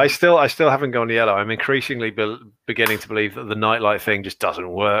 I still haven't gone yellow. I'm increasingly beginning to believe that the nightlight thing just doesn't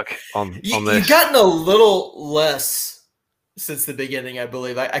work on this. You've gotten a little less since the beginning, I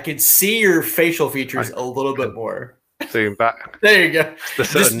believe. I can see your facial features a little bit more. Zoom back. There you go.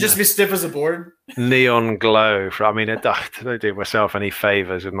 Just be stiff as a board. Neon glow. Don't do myself any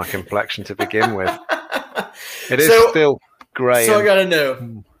favors with my complexion to begin with. It is still grey. So I gotta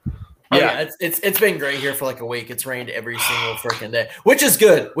know. Yeah, it's been great here for like a week. It's rained every single freaking day, which is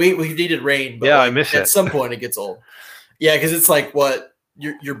good. We needed rain, but I miss it. At some point, it gets old. Yeah, because it's like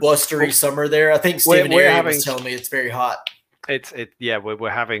your blustery summer there. I think Stephen was telling me it's very hot. We're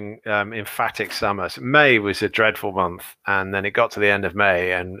having emphatic summer. So May was a dreadful month, and then it got to the end of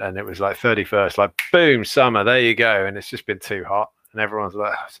May, and it was like 31st, like boom, summer. There you go, and it's just been too hot, and everyone's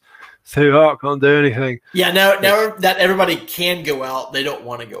like, it's too hot, can't do anything. Yeah, now that everybody can go out, they don't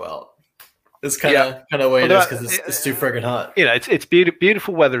want to go out. It's kind of way it is because it's too friggin' hot. You know, it's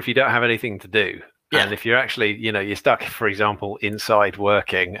beautiful weather if you don't have anything to do. Yeah. And if you're actually, you know, you're stuck, for example, inside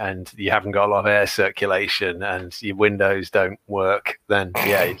working and you haven't got a lot of air circulation and your windows don't work, then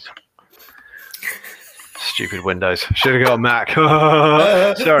stupid windows. Should have got a Mac.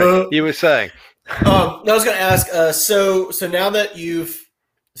 Sorry, you were saying. I was going to ask. So now that you've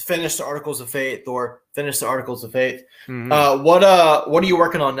finished the Articles of Faith, what are you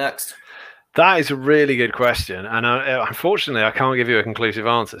working on next? That is a really good question, and unfortunately, I can't give you a conclusive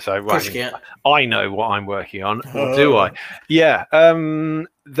answer. So I know what I'm working on, or do I? Yeah,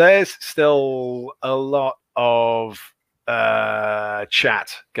 there's still a lot of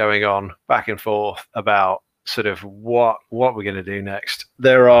chat going on back and forth about sort of what we're going to do next.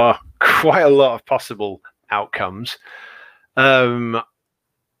 There are quite a lot of possible outcomes, and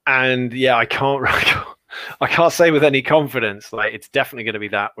I can't say with any confidence, like it's definitely going to be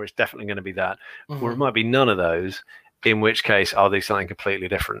that, or it's definitely going to be that, or it might be none of those, in which case I'll do something completely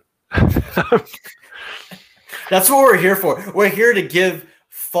different. That's what we're here for. We're here to give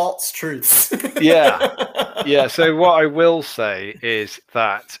false truths. Yeah. So what I will say is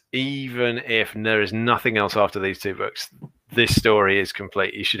that even if there is nothing else after these 2 books, this story is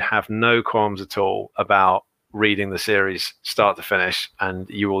complete. You should have no qualms at all about reading the series start to finish, and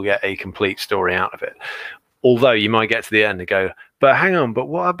you will get a complete story out of it. Although you might get to the end and go, but hang on, but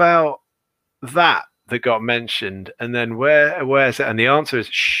what about that got mentioned, and then where's it? And the answer is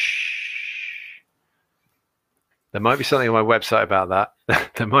shh. There might be something on my website about that.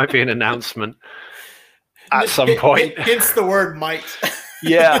 There might be an announcement at some point. Hence the word might.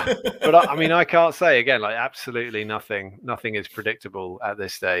 Yeah, but I mean, I can't say again, like absolutely nothing is predictable at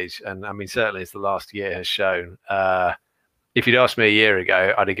this stage. And I mean, certainly as the last year has shown, if you'd asked me a year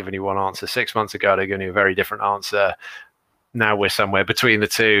ago, I'd have given you one answer. 6 months ago, I'd have given you a very different answer. Now we're somewhere between the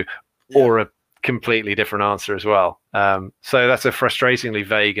two, or a completely different answer as well. So that's a frustratingly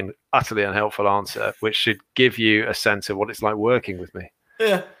vague and utterly unhelpful answer, which should give you a sense of what it's like working with me.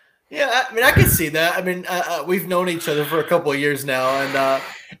 Yeah. Yeah, I mean, I can see that. I mean, we've known each other for a couple of years now, and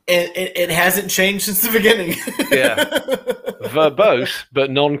it hasn't changed since the beginning. Yeah, verbose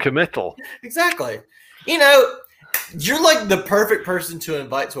but non-committal. Exactly. You know, you're like the perfect person to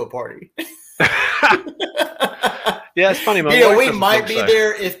invite to a party. Yeah, it's funny. We might be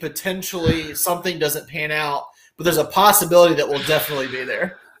there if potentially something doesn't pan out, but there's a possibility that we'll definitely be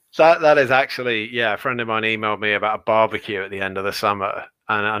there. That is actually, a friend of mine emailed me about a barbecue at the end of the summer.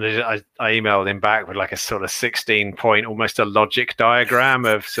 And I emailed him back with like a sort of 16-point, almost a logic diagram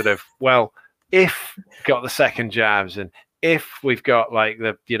of sort of, well, if got the second jabs and if we've got like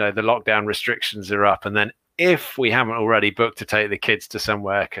the lockdown restrictions are up, and then if we haven't already booked to take the kids to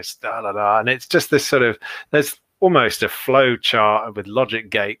somewhere, because and it's just this sort of, there's almost a flow chart with logic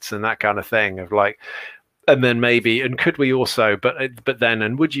gates and that kind of thing of like, and then maybe, and could we also, but then,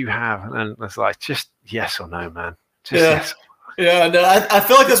 and would you have, and it's like, just yes or no, man. Just yes. Yeah, no, I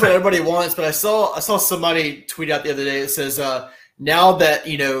feel like that's what everybody wants, but I saw somebody tweet out the other day. It says, now that,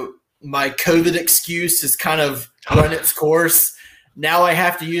 my COVID excuse has kind of run its course, now I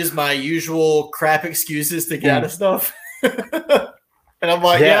have to use my usual crap excuses to get out of stuff. And I'm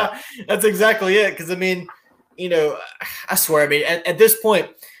like, yeah, that's exactly it. Because, I mean, I swear, I mean, at this point,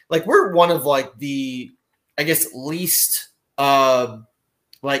 like, we're one of, like, the, I guess, least,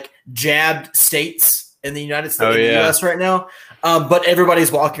 like, jabbed states in the United States, in the U.S. right now. But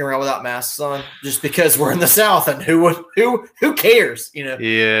everybody's walking around without masks on just because we're in the South, and who cares,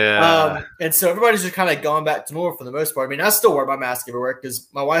 Yeah. And so everybody's just kind of going back to normal for the most part. I mean, I still wear my mask everywhere because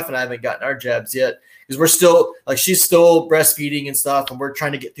my wife and I haven't gotten our jabs yet because we're still, like, she's still breastfeeding and stuff, and we're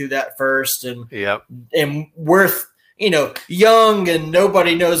trying to get through that first. And we're young, and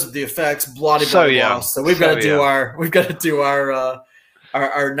nobody knows of the effects. Blah blah blah. So we've got to do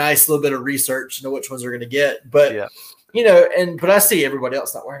our nice little bit of research to know which ones we're going to get. But but I see everybody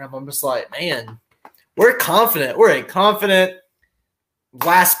else not wearing them. I'm just like, man, we're confident. We're a confident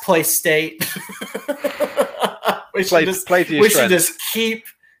last place state. we should just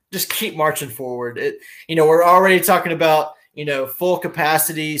keep marching forward. We're already talking about full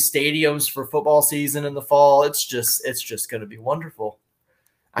capacity stadiums for football season in the fall. It's just going to be wonderful.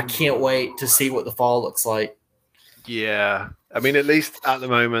 I can't wait to see what the fall looks like. Yeah. I mean, at least at the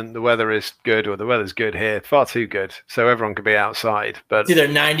moment, the weather is good, or the weather's good here, far too good, so everyone can be outside. But it's either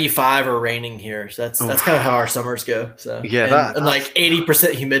 95 or raining here, so that's kind of how our summers go. So yeah, and like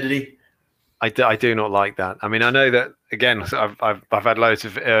 80% humidity. I do not like that. I mean, I know that again. I've had loads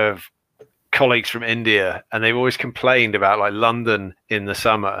of colleagues from India, and they've always complained about like London in the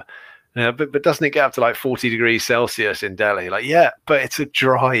summer. But doesn't it get up to like 40 degrees Celsius in Delhi? Like, yeah, but it's a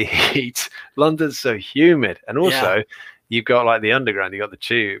dry heat. London's so humid, and also. You've got like the underground, you've got the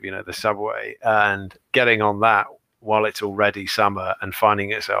tube, the subway, and getting on that while it's already summer and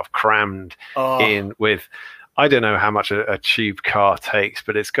finding itself crammed in with, I don't know how much a tube car takes,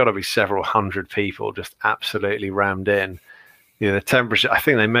 but it's got to be several hundred people just absolutely rammed in. The temperature, I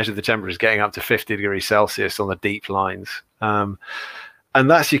think they measured the temperatures getting up to 50 degrees Celsius on the deep lines. And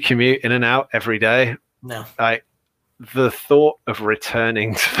that's your commute in and out every day. No. The thought of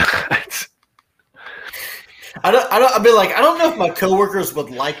returning to that. I don't know if my coworkers would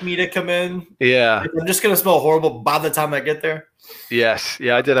like me to come in. Yeah. I'm just going to smell horrible by the time I get there. Yes.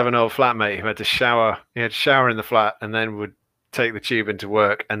 Yeah, I did have an old flatmate who had to shower. He had to shower in the flat and then would take the tube into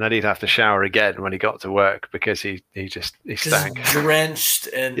work, and then he'd have to shower again when he got to work because he stank. Just drenched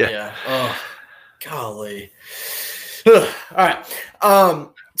and oh, golly. All right.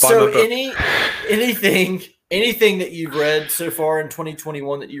 So anything that you've read so far in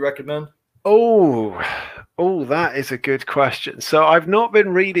 2021 that you recommend? Oh, that is a good question. So I've not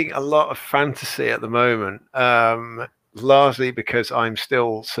been reading a lot of fantasy at the moment, largely because I'm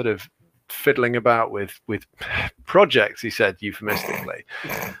still sort of fiddling about with projects, he said euphemistically.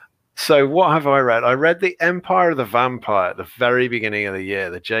 So what have I read? I read The Empire of the Vampire at the very beginning of the year,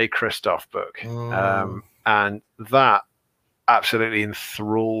 the Jay Kristoff book. And that absolutely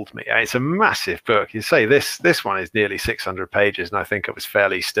enthralled me. It's a massive book. You say this one is nearly 600 pages, and I think it was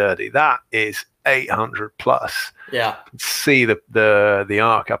fairly sturdy. That is 800 plus. Yeah. See the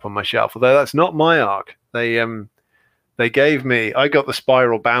arc up on my shelf, although that's not my arc. They gave me, I got the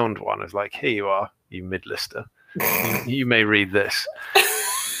spiral bound one. I was like, here you are, you mid-lister. you may read this.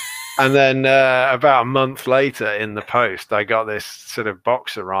 And then about a month later in the post, I got this sort of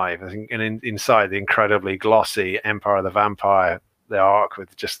box arrive, and inside the incredibly glossy Empire of the Vampire, the arc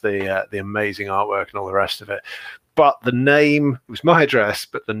with just the amazing artwork and all the rest of it. But the name, it was my address,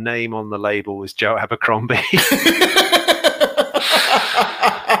 but the name on the label was Joe Abercrombie.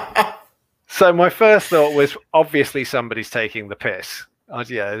 So my first thought was, obviously somebody's taking the piss.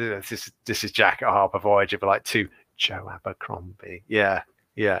 This is Jack at Harper Voyager, but like to Joe Abercrombie. Yeah,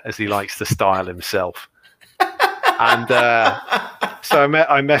 as he likes to style himself. And so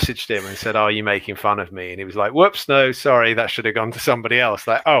I messaged him and said, "Are you making fun of me?" And he was like, "Whoops, no, sorry, that should have gone to somebody else."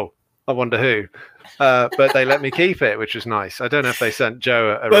 Like, oh, I wonder who. But they let me keep it, which was nice. I don't know if they sent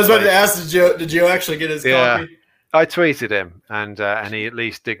Joe. I was about to ask, did Joe actually get his copy? I tweeted him, and he at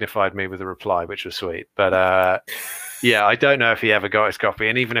least dignified me with a reply, which was sweet. But yeah, I don't know if he ever got his copy,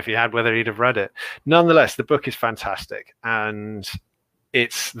 and even if he had, whether he'd have read it. Nonetheless, the book is fantastic, and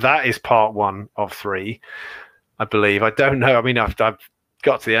that is part 1 of 3, I believe. I don't know. I mean, I've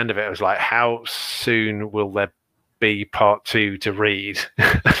got to the end of it. I was like, how soon will there be part 2 to read?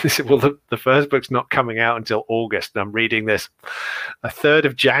 Well, the first book's not coming out until August, and I'm reading this a 3rd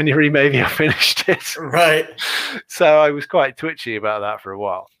of January. Maybe I finished it. Right. So I was quite twitchy about that for a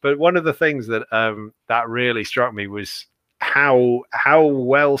while. But one of the things that that really struck me was how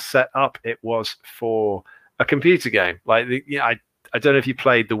well set up it was for a computer game. Like, I don't know if you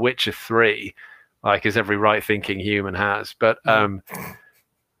played The Witcher 3, like as every right-thinking human has, but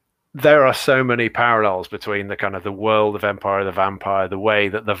there are so many parallels between the kind of the world of Empire of the Vampire, the way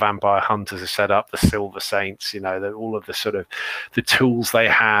that the vampire hunters are set up, the Silver Saints, all of the sort of the tools they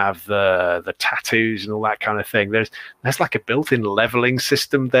have, the tattoos and all that kind of thing. There's like a built-in leveling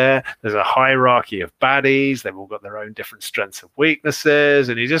system there. There's a hierarchy of baddies. They've all got their own different strengths and weaknesses.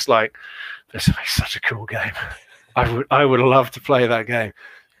 And you're just like, this is such a cool game. I would love to play that game.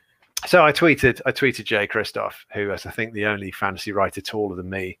 So I tweeted Jay Kristoff, who is, I think, the only fantasy writer taller than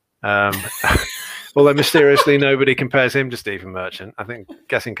me. Although mysteriously nobody compares him to Stephen Merchant. I think,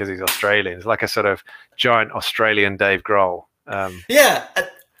 guessing because he's Australian. It's like a sort of giant Australian Dave Grohl. Yeah,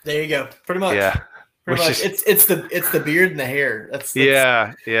 there you go. Pretty much. Yeah, pretty much. It's the beard and the hair. That's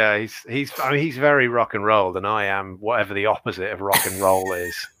yeah. He's very rock and roll, and I am whatever the opposite of rock and roll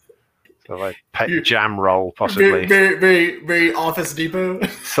is. So like jam roll, possibly. Very Office Depot.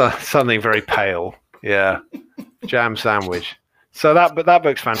 Something very pale. Yeah, jam sandwich. So that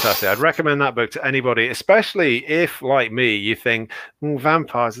book's fantastic. I'd recommend that book to anybody, especially if, like me, you think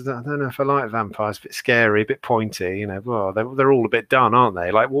vampires. I don't know if I like vampires. A bit scary, a bit pointy. Well, they're all a bit done, aren't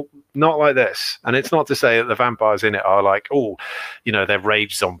they? Like, well, not like this. And it's not to say that the vampires in it are like, they're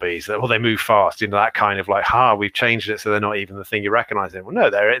rage zombies. They move fast. That kind of like, we've changed it so they're not even the thing you recognize them. Well, no,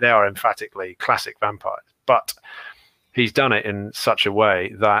 they are emphatically classic vampires. But he's done it in such a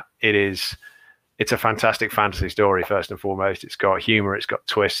way that it's a fantastic fantasy story, first and foremost. It's got humor, it's got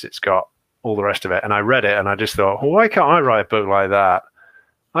twists, it's got all the rest of it. And I read it and I just thought, why can't I write a book like that?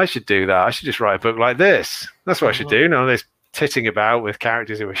 I should do that. I should just write a book like this. That's what I should do. None of this titting about with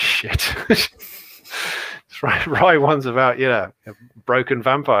characters who are shit. Just write ones about, broken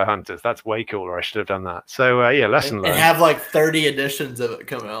vampire hunters. That's way cooler. I should have done that. So, lesson learned. And have like 30 editions of it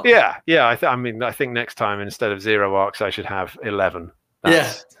come out. Yeah. I think next time, instead of 0 arcs, I should have 11.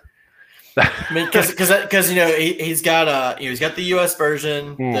 I mean, because he's got the US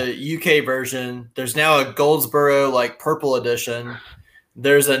version, the UK version. There's now a Goldsboro like purple edition.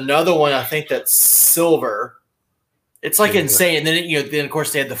 There's another one, I think, that's silver. It's like insane. And then then of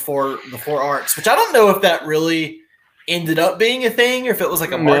course they had the four arcs, which I don't know if that really ended up being a thing or if it was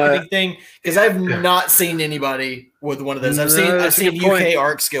like a marketing thing. Because I've not seen anybody with one of those. I've seen UK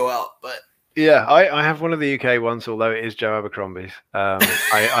arcs go out, but yeah, I have one of the UK ones, although it is Joe Abercrombie's.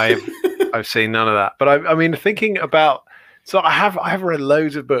 I've seen none of that. But I mean, thinking about, so I have read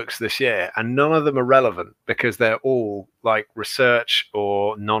loads of books this year, and none of them are relevant because they're all like research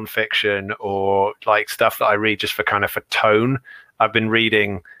or nonfiction or like stuff that I read just for tone. I've been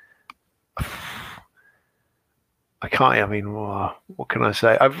reading. What can I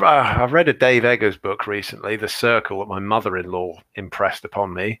say? I've read a Dave Eggers book recently, The Circle, that my mother-in-law impressed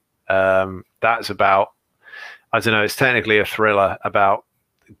upon me. That's about, I don't know, it's technically a thriller about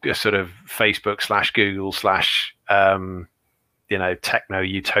a sort of Facebook / Google / techno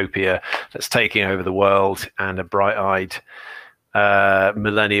utopia that's taking over the world, and a bright-eyed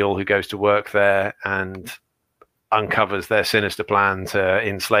millennial who goes to work there and uncovers their sinister plan to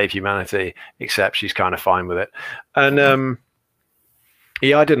enslave humanity, except she's kind of fine with it. And I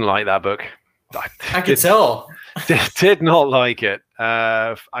didn't like that book. I could tell. Did not like it.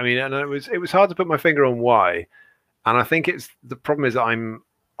 And it was hard to put my finger on why. And I think the problem is I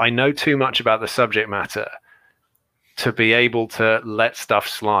know too much about the subject matter to be able to let stuff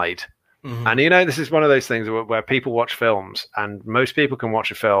slide. Mm-hmm. And this is one of those things where people watch films, and most people can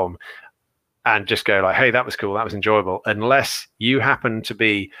watch a film and just go like, hey, that was cool, that was enjoyable, unless you happen to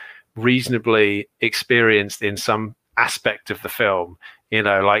be reasonably experienced in some aspect of the film.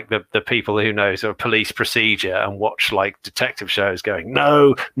 Like the people who know sort of police procedure and watch like detective shows going,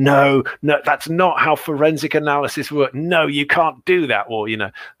 no, that's not how forensic analysis works. No, you can't do that. Or,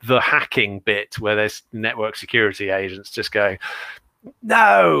 the hacking bit where there's network security agents just going,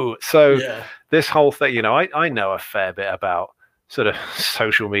 no. So this whole thing, I know a fair bit about sort of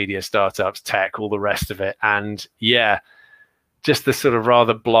social media startups, tech, all the rest of it. And just the sort of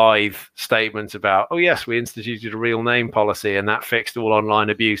rather blithe statement about, oh yes, we instituted a real name policy and that fixed all online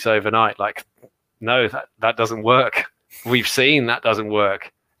abuse overnight. Like, no, that doesn't work. We've seen that doesn't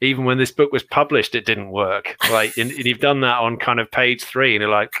work. Even when this book was published, it didn't work. Like, and you've done that on kind of page 3, and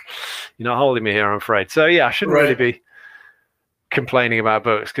you're like, you're not holding me here, I'm afraid. So yeah, I shouldn't really be complaining about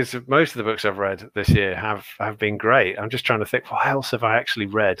books, because most of the books I've read this year have been great. I'm just trying to think, what else have I actually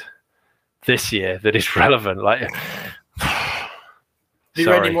read this year that is relevant? Like, have you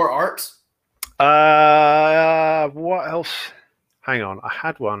read any more art? What else? Hang on, I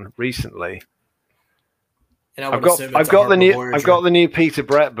had one recently. And I've got the new Peter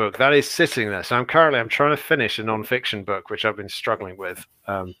Brett book that is sitting there. So I'm trying to finish a non-fiction book, which I've been struggling with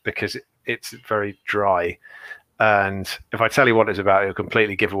because it's very dry. And if I tell you what it's about, it'll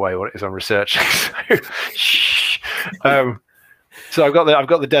completely give away what it is I'm researching. So I've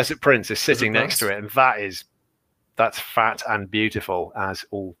got the Desert Prince is sitting next to it, and that's fat and beautiful, as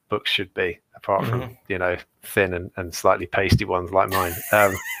all books should be, apart from thin and slightly pasty ones like mine.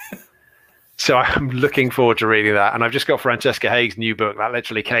 So I'm looking forward to reading that, and I've just got Francesca Haig's new book that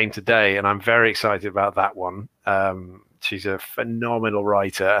literally came today, and I'm very excited about that one. She's a phenomenal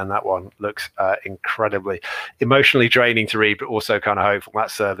writer, and that one looks incredibly emotionally draining to read, but also kind of hopeful.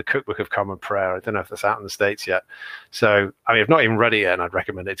 That's the Cookbook of Common Prayer. I don't know if that's out in the States yet. So, I mean, I've not even read it yet, and I'd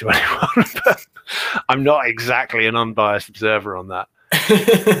recommend it to anyone. But I'm not exactly an unbiased observer on that.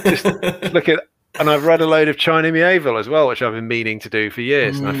 Just look at, and I've read a load of China Miéville as well, which I've been meaning to do for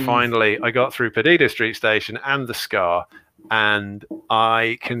years. And I got through Perdido Street Station and The Scar, and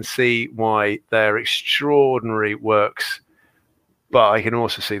I can see why they're extraordinary works, but I can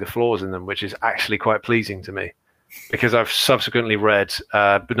also see the flaws in them, which is actually quite pleasing to me, because I've subsequently read,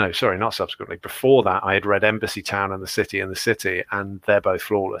 not subsequently, before that I had read Embassy Town and The City, and they're both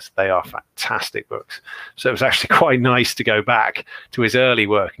flawless. They are fantastic books. So it was actually quite nice to go back to his early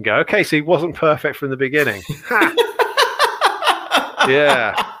work and go, okay, so he wasn't perfect from the beginning.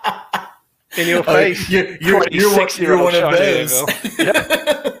 Yeah. In your face. You're one of those.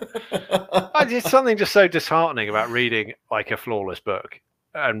 It's something just so disheartening about reading like a flawless book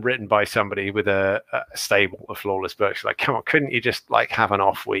and written by somebody with a stable of flawless books. Like, come on, couldn't you just like have an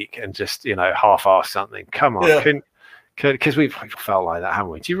off week and just, half-ass something? Come on, because we've felt like that,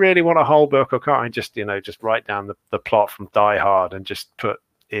 haven't we? Do you really want a whole book, or can't I just, just write down the plot from Die Hard and just put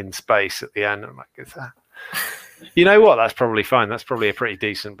in space at the end? I'm like, is that... You know what? That's probably fine. That's probably a pretty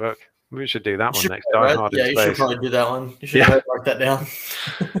decent book. We should do that one next time. Yeah, you should probably do that one. You should mark that down.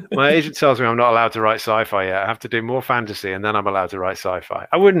 My agent tells me I'm not allowed to write sci-fi yet. I have to do more fantasy, and then I'm allowed to write sci-fi.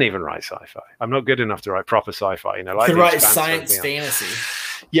 I wouldn't even write sci-fi. I'm not good enough to write proper sci-fi. Like to write science fantasy.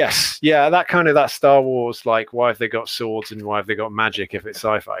 Yes, yeah, that Star Wars, like, why have they got swords and why have they got magic if it's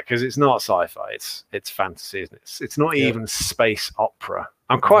sci-fi? Because it's not sci-fi. It's fantasy, isn't it? It's not even space opera.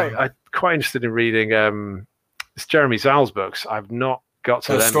 I'm quite interested in reading it's Jeremy Zal's books. I've not got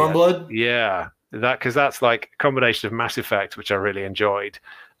to them Stormblood? Yeah, because that's like a combination of Mass Effect, which I really enjoyed,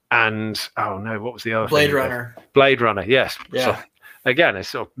 and what was the other Blade thing? Runner. Blade Runner, yes. Yeah. So, again, it's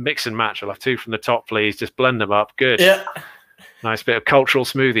sort of mix and match. I'll have 2 from the top, please. Just blend them up. Good. Yeah. Nice bit of cultural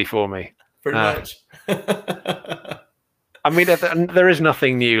smoothie for me. Pretty much. I mean, there is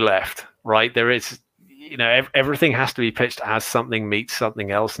nothing new left, right? There is, everything has to be pitched as something meets something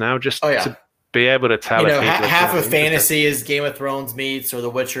else now. Just to be able to tell half of fantasy is Game of Thrones meets or The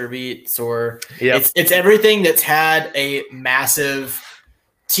Witcher meets, or it's everything that's had a massive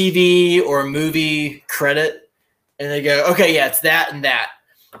TV or movie credit, and they go, okay, yeah, it's that and that.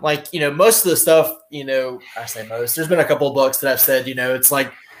 Like, most of the stuff, I say most, there's been a couple of books that I've said, it's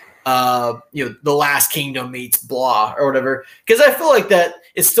like The Last Kingdom meets blah or whatever, because I feel like that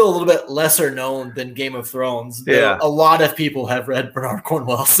is still a little bit lesser known than Game of Thrones. Yeah, a lot of people have read Bernard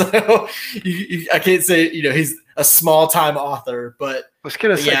Cornwell, so I can't say he's a small time author, but I was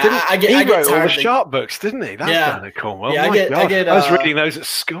going to say, he wrote all the Sharp books, didn't he? That's Bernard Cornwell. Yeah, I was reading those at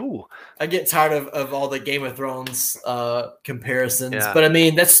school. I get tired of all the Game of Thrones comparisons, but I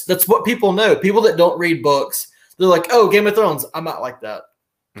mean that's what people know. People that don't read books, they're like, "Oh, Game of Thrones, I'm not like that."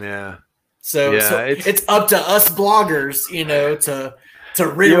 Yeah. So it's up to us bloggers, to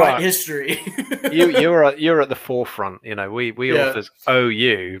rewrite history. you're at the forefront. We authors owe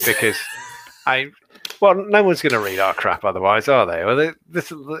you, because no one's going to read our crap otherwise, are they? Well,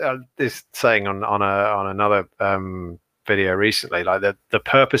 this saying on another video recently, like the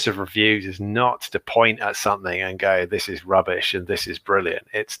purpose of reviews is not to point at something and go, this is rubbish and this is brilliant.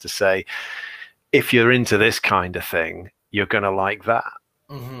 It's to say, if you're into this kind of thing, you're going to like that.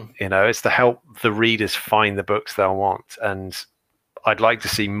 It's to help the readers find the books they'll want. And I'd like to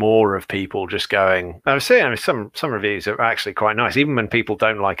see more of people just going. I was saying, I mean, some reviews are actually quite nice, even when people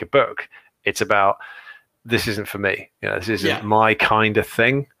don't like a book. It's about, this isn't for me. This isn't my kind of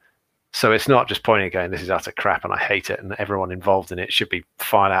thing. So it's not just pointing again, this is utter crap and I hate it, and everyone involved in it should be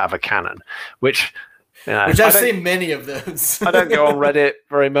fired out of a cannon. Which I've seen many of those. I don't go on Reddit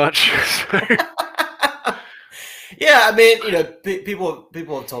very much. So. Yeah, I mean, people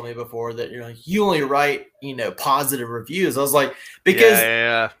have told me before that you only write positive reviews. I was like,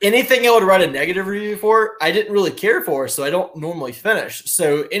 because anything I would write a negative review for, I didn't really care for, so I don't normally finish.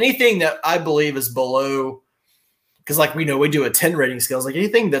 So anything that I believe is below, because we do a 10 rating scale, like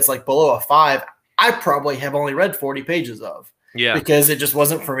anything that's below a 5, I probably have only read 40 pages of. Yeah, because it just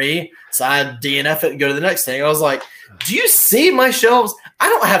wasn't for me. So I'd DNF it and go to the next thing. I was like, do you see my shelves? I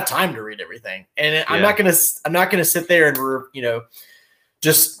don't have time to read everything. And I'm not gonna sit there and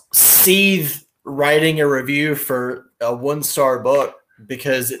just seethe writing a review for a 1-star book,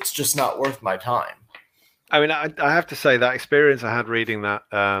 because it's just not worth my time. I mean, I have to say that experience I had reading that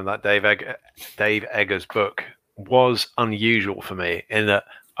Dave Eggers book was unusual for me, in that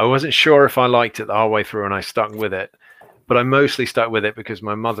I wasn't sure if I liked it the whole way through, and I stuck with it. But I mostly stuck with it because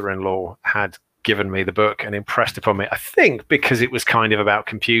my mother-in-law had given me the book and impressed upon me, I think because it was kind of about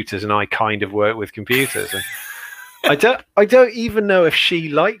computers, and I kind of work with computers. And I don't even know if she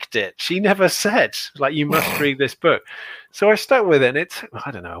liked it. She never said, you must read this book. So I stuck with it, and it's,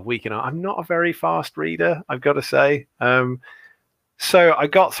 I don't know, a week and a half. I'm not a very fast reader, I've got to say. So I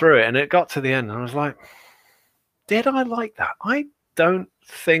got through it, and it got to the end, and I was like, did I like that? I don't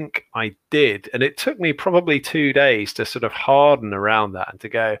think I did. And it took me probably 2 days to sort of harden around that and to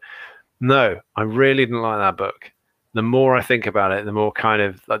go, no, I really didn't like that book. The more I think about it, the more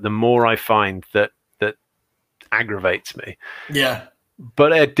the more I find that aggravates me. Yeah.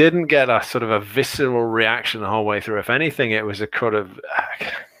 But it didn't get a sort of a visceral reaction the whole way through. If anything, it was a sort of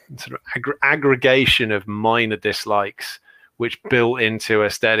aggregation of minor dislikes, which built into a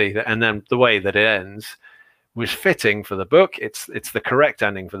steady, and then the way that it ends was fitting for the book. It's the correct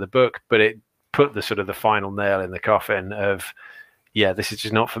ending for the book, but it put the sort of the final nail in the coffin of, this is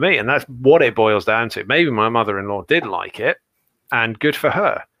just not for me. And that's what it boils down to. Maybe my mother-in-law did like it, and good for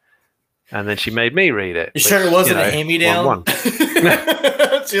her. And then she made me read it. You sure it wasn't a hand-me-down?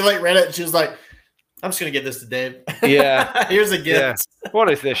 She read it and she was like, I'm just going to give this to Dave. Yeah. Here's a gift. Yeah. What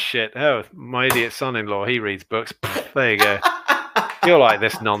is this shit? Oh, my idiot son-in-law, he reads books. There you go. You'll like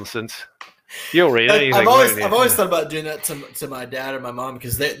this nonsense. You'll read anything. I've always thought about doing that to my dad or my mom,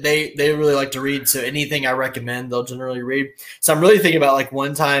 because they really like to read. So anything I recommend, they'll generally read. So I'm really thinking about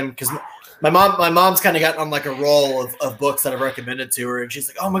one time, because my mom's kind of gotten on a roll of books that I've recommended to her, and she's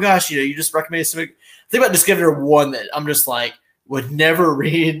like, oh my gosh, you just recommended something. I think about just giving her one that I'm just would never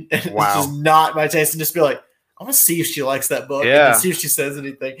read. And wow. It's just not my taste, and just be like, I want to see if she likes that book and see if she says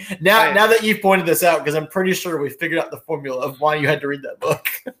anything. Now that you've pointed this out, because I'm pretty sure we figured out the formula of why you had to read that book.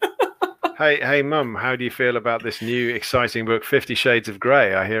 Hey, Mum, how do you feel about this new exciting book, 50 Shades of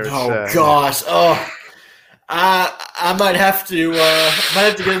Grey? I hear it's... Oh, gosh. Oh, I might have to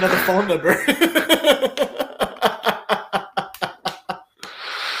get another phone number.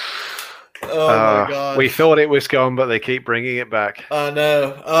 Oh, my God. We thought it was gone, but they keep bringing it back.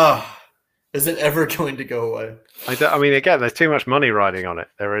 No. Oh, is it ever going to go away? I mean, again, there's too much money riding on it.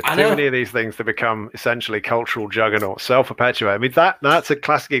 There are too many of these things to become essentially cultural juggernauts, self-perpetuate. I mean, that's a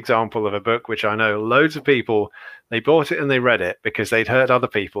classic example of a book which I know loads of people, they bought it and they read it because they'd heard other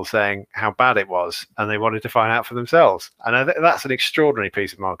people saying how bad it was, and they wanted to find out for themselves. And that's an extraordinary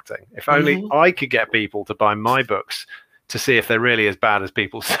piece of marketing. If only I could get people to buy my books to see if they're really as bad as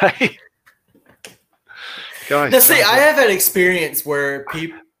people say. Guys, now, see, I have had experience where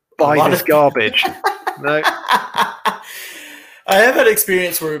people buy this garbage. No. I have had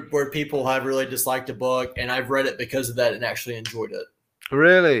experience where people have really disliked a book, and I've read it because of that and actually enjoyed it.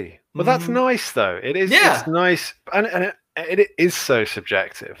 Really? Well, that's nice, though. It is. Yeah. It's nice, and it is so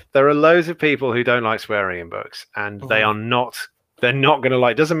subjective. There are loads of people who don't like swearing in books, and they're not going to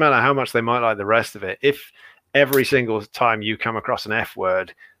like. Doesn't matter how much they might like the rest of it. If every single time you come across an F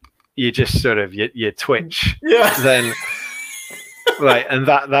word, you just sort of you twitch. Yeah. Then. Right, and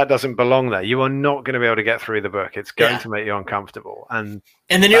that doesn't belong there. You are not going to be able to get through the book. It's going to make you uncomfortable, and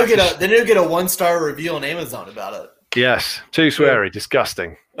then you'll get a 1-star review on Amazon about it. Yes, too sweary,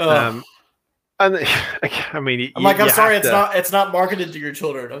 disgusting. And I mean, I'm sorry, it's not marketed to your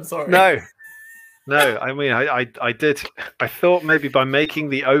children. I'm sorry. No. I mean, I thought maybe by making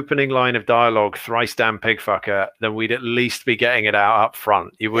the opening line of dialogue "thrice damn pigfucker," then we'd at least be getting it out up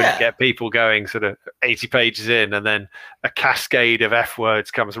front. You wouldn't get people going sort of 80 pages in, and then a cascade of F words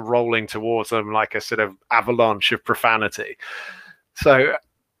comes rolling towards them like a sort of avalanche of profanity. So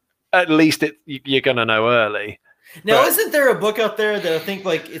at least you're going to know early. Now, isn't there a book out there that I think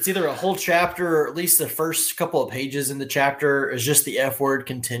like it's either a whole chapter or at least the first couple of pages in the chapter is just the F word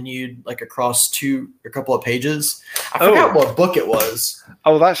continued like across a couple of pages? I forgot what book it was.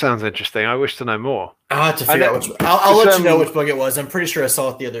 Oh, that sounds interesting. I wish to know more. I'll have to figure out which. I'll let you know which book it was. I'm pretty sure I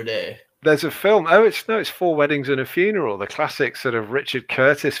saw it the other day. There's a film. It's 4 Weddings and a Funeral, the classic sort of Richard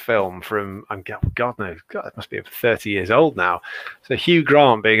Curtis film from, God knows, it must be 30 years old now. So Hugh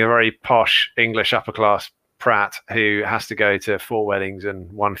Grant being a very posh English upper class Pratt who has to go to 4 weddings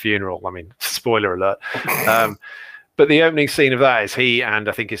and 1 funeral. I mean, spoiler alert. But the opening scene of that is he and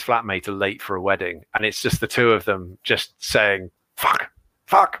I think his flatmate are late for a wedding, and it's just the two of them just saying fuck,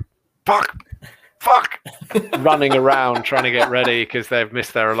 fuck, fuck, fuck, running around trying to get ready because they've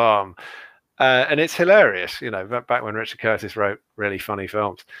missed their alarm. And it's hilarious, back when Richard Curtis wrote really funny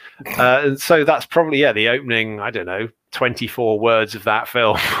films. And so that's probably, the opening, I don't know, 24 words of that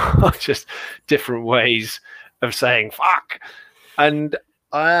film are just different ways of saying fuck. And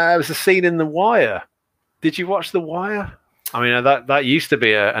there was a scene in The Wire. Did you watch The Wire? I mean, that used to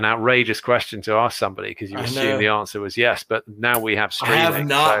be an outrageous question to ask somebody because you assume the answer was yes, but now we have streaming. I have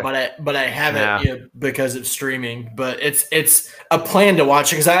not, but I haven't because of streaming. But it's a plan to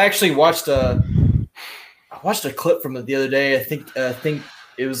watch it because I actually watched a clip from it the other day. I think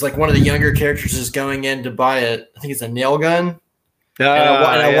it was like one of the younger characters is going in to buy it. I think it's a nail gun.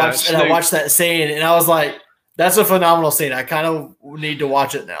 I watched that scene and I was like, that's a phenomenal scene. I kind of need to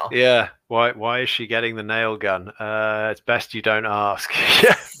watch it now. Yeah. Why is she getting the nail gun? It's best you don't ask.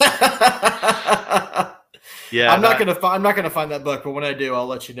 Yeah. I'm not gonna find that book, but when I do, I'll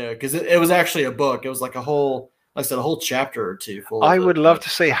let you know because it was actually a book. It was like a whole chapter or two. I would love to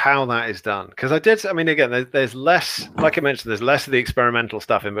see how that is done because again, there's less, like I mentioned, there's less of the experimental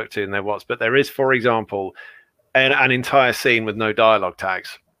stuff in book 2 than there was, but there is, for example, an entire scene with no dialogue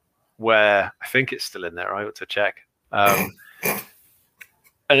tags where I think it's still in there. I ought to check.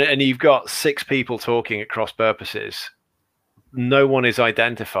 And you've got 6 people talking at cross purposes. No one is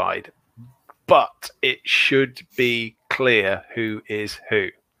identified, but it should be clear who is who.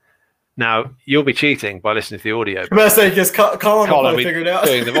 Now, you'll be cheating by listening to the audio. I must say, because Colin will figure it out.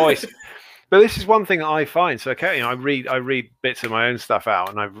 Doing the voice. But this is one thing I find. So, I read bits of my own stuff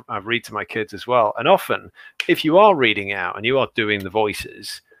out, and I read to my kids as well. And often, if you are reading out and you are doing the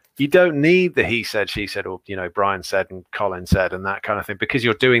voices, you don't need the he said, she said, or Brian said and Colin said and that kind of thing because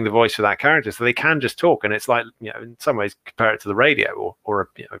you're doing the voice for that character, so they can just talk. And it's like in some ways compare it to the radio or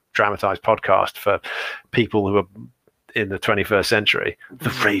a dramatized podcast for people who are in the 21st century. The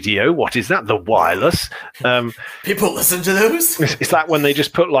radio, what is that? The wireless. People listen to those. It's that when they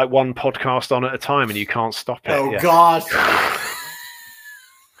just put like one podcast on at a time and you can't stop it. Oh God.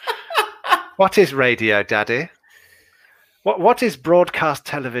 What is radio, Daddy? What is broadcast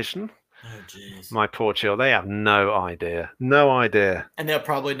television? Oh, jeez. My poor children, they have no idea. No idea. And they'll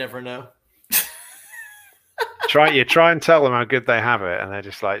probably never know. Try and tell them how good they have it, and they're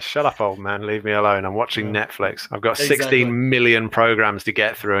just like, shut up, old man, leave me alone. I'm watching Netflix. I've got 16 million programs to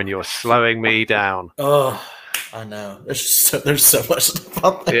get through, and you're slowing me down. Oh, I know. There's so much stuff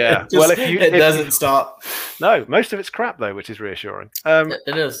out there. Yeah. It doesn't stop. No, most of it's crap though, which is reassuring.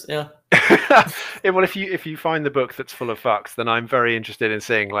 It is, yeah. Well, if you find the book that's full of fucks, then I'm very interested in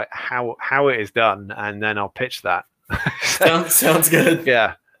seeing like how it is done, and then I'll pitch that. Sounds good.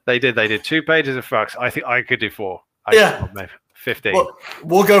 Yeah, they did 2 pages of fucks. I think I could do 4. Maybe 15. Well,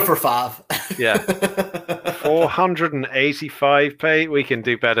 we'll go for 5. Yeah. 485 page. We can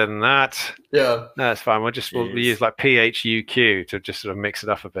do better than that. Yeah. No, that's fine. We'll use like PHUQ to just sort of mix it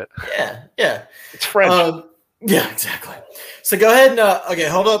up a bit. Yeah. It's French. Yeah, exactly. So go ahead and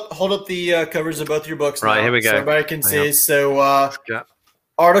hold up the covers of both your books. Right, now, here we go. So everybody can see. So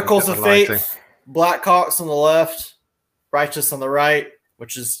Articles of Faith, Blackhawks on the left, Righteous on the right,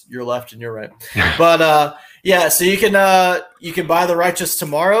 which is your left and your right. But so you can buy The Righteous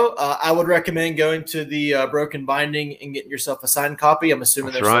tomorrow. I would recommend going to the Broken Binding and getting yourself a signed copy. I'm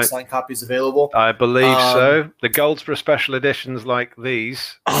assuming there's still signed copies available. I believe so. The Goldsboro special editions like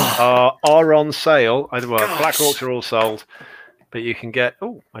these are on sale. Blackhawks are all sold, but you can get.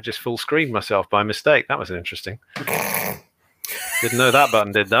 Oh, I just full screened myself by mistake. That was interesting. Didn't know that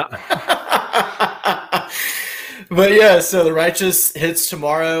button did that. But yeah, so The Righteous hits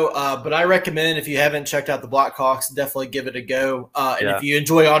tomorrow. But I recommend, if you haven't checked out the Blackhawks, definitely give it a go. If you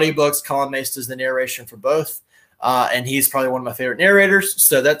enjoy audiobooks, Colin Mace does the narration for both. And he's probably one of my favorite narrators.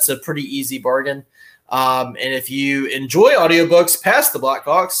 So that's a pretty easy bargain. And if you enjoy audiobooks past the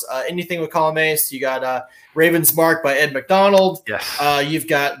Blackhawks, anything with Column Ace, you got Raven's Mark by Ed McDonald. Yes. You've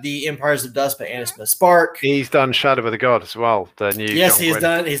got The Empires of Dust by Anna Smith Spark. He's done Shadow of the God as well. The new yes,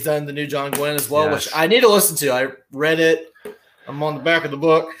 John he's done the new John Gwynne as well, which I need to listen to. I read it. I'm on the back of the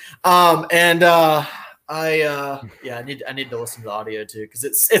book. I need to listen to the audio too because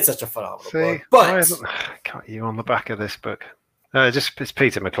it's such a phenomenal book. But got you on the back of this book. It's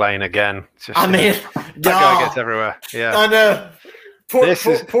Peter McLean again. That guy gets everywhere. Yeah, I know.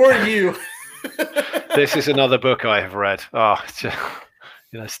 Poor you. This is another book I have read. Oh, it's just,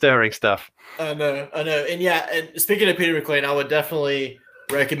 stirring stuff. I know. And speaking of Peter McLean, I would definitely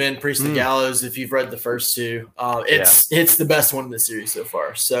recommend Priest of the Gallows if you've read the first two. It's the best one in the series so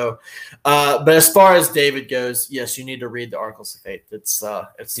far. So, but as far as David goes, yes, you need to read the Articles of Faith. It's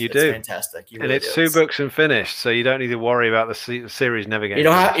fantastic. It's 2 books and finished, so you don't need to worry about the series never getting.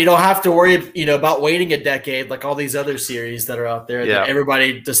 You don't have to worry, about waiting a decade like all these other series that are out there that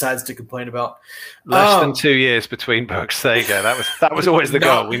everybody decides to complain about. Less than 2 years between books. There you go. That was always the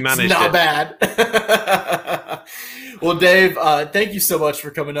goal. We managed. Not bad. Well, Dave, thank you so much for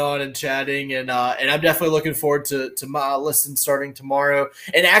coming on and chatting, and I'm definitely looking forward to my listen starting tomorrow.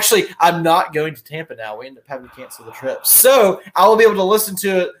 And actually, I'm not going to Tampa now. We end up having to cancel the trip, so I will be able to listen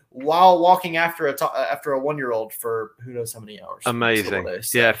to it while walking after a 1-year-old for who knows how many hours. Amazing. Days,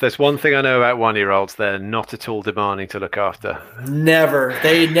 so. Yeah, if there's one thing I know about 1-year-olds, they're not at all demanding to look after. Never.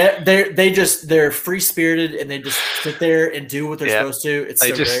 They're free spirited and they just sit there and do what they're supposed to. It's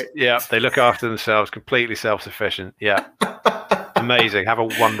great. Yeah, they look after themselves, completely self-sufficient. Yeah. Amazing. Have a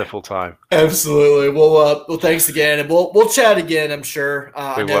wonderful time. Absolutely. Well, thanks again, and we'll chat again, I'm sure.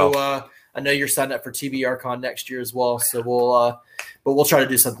 We will. I know you're signed up for TBRCon next year as well, so we'll try to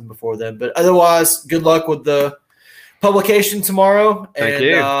do something before then. But otherwise, good luck with the publication tomorrow. Thank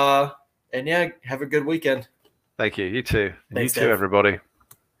you. And have a good weekend. Thank you. You too. Thanks, you too, Dave. everybody.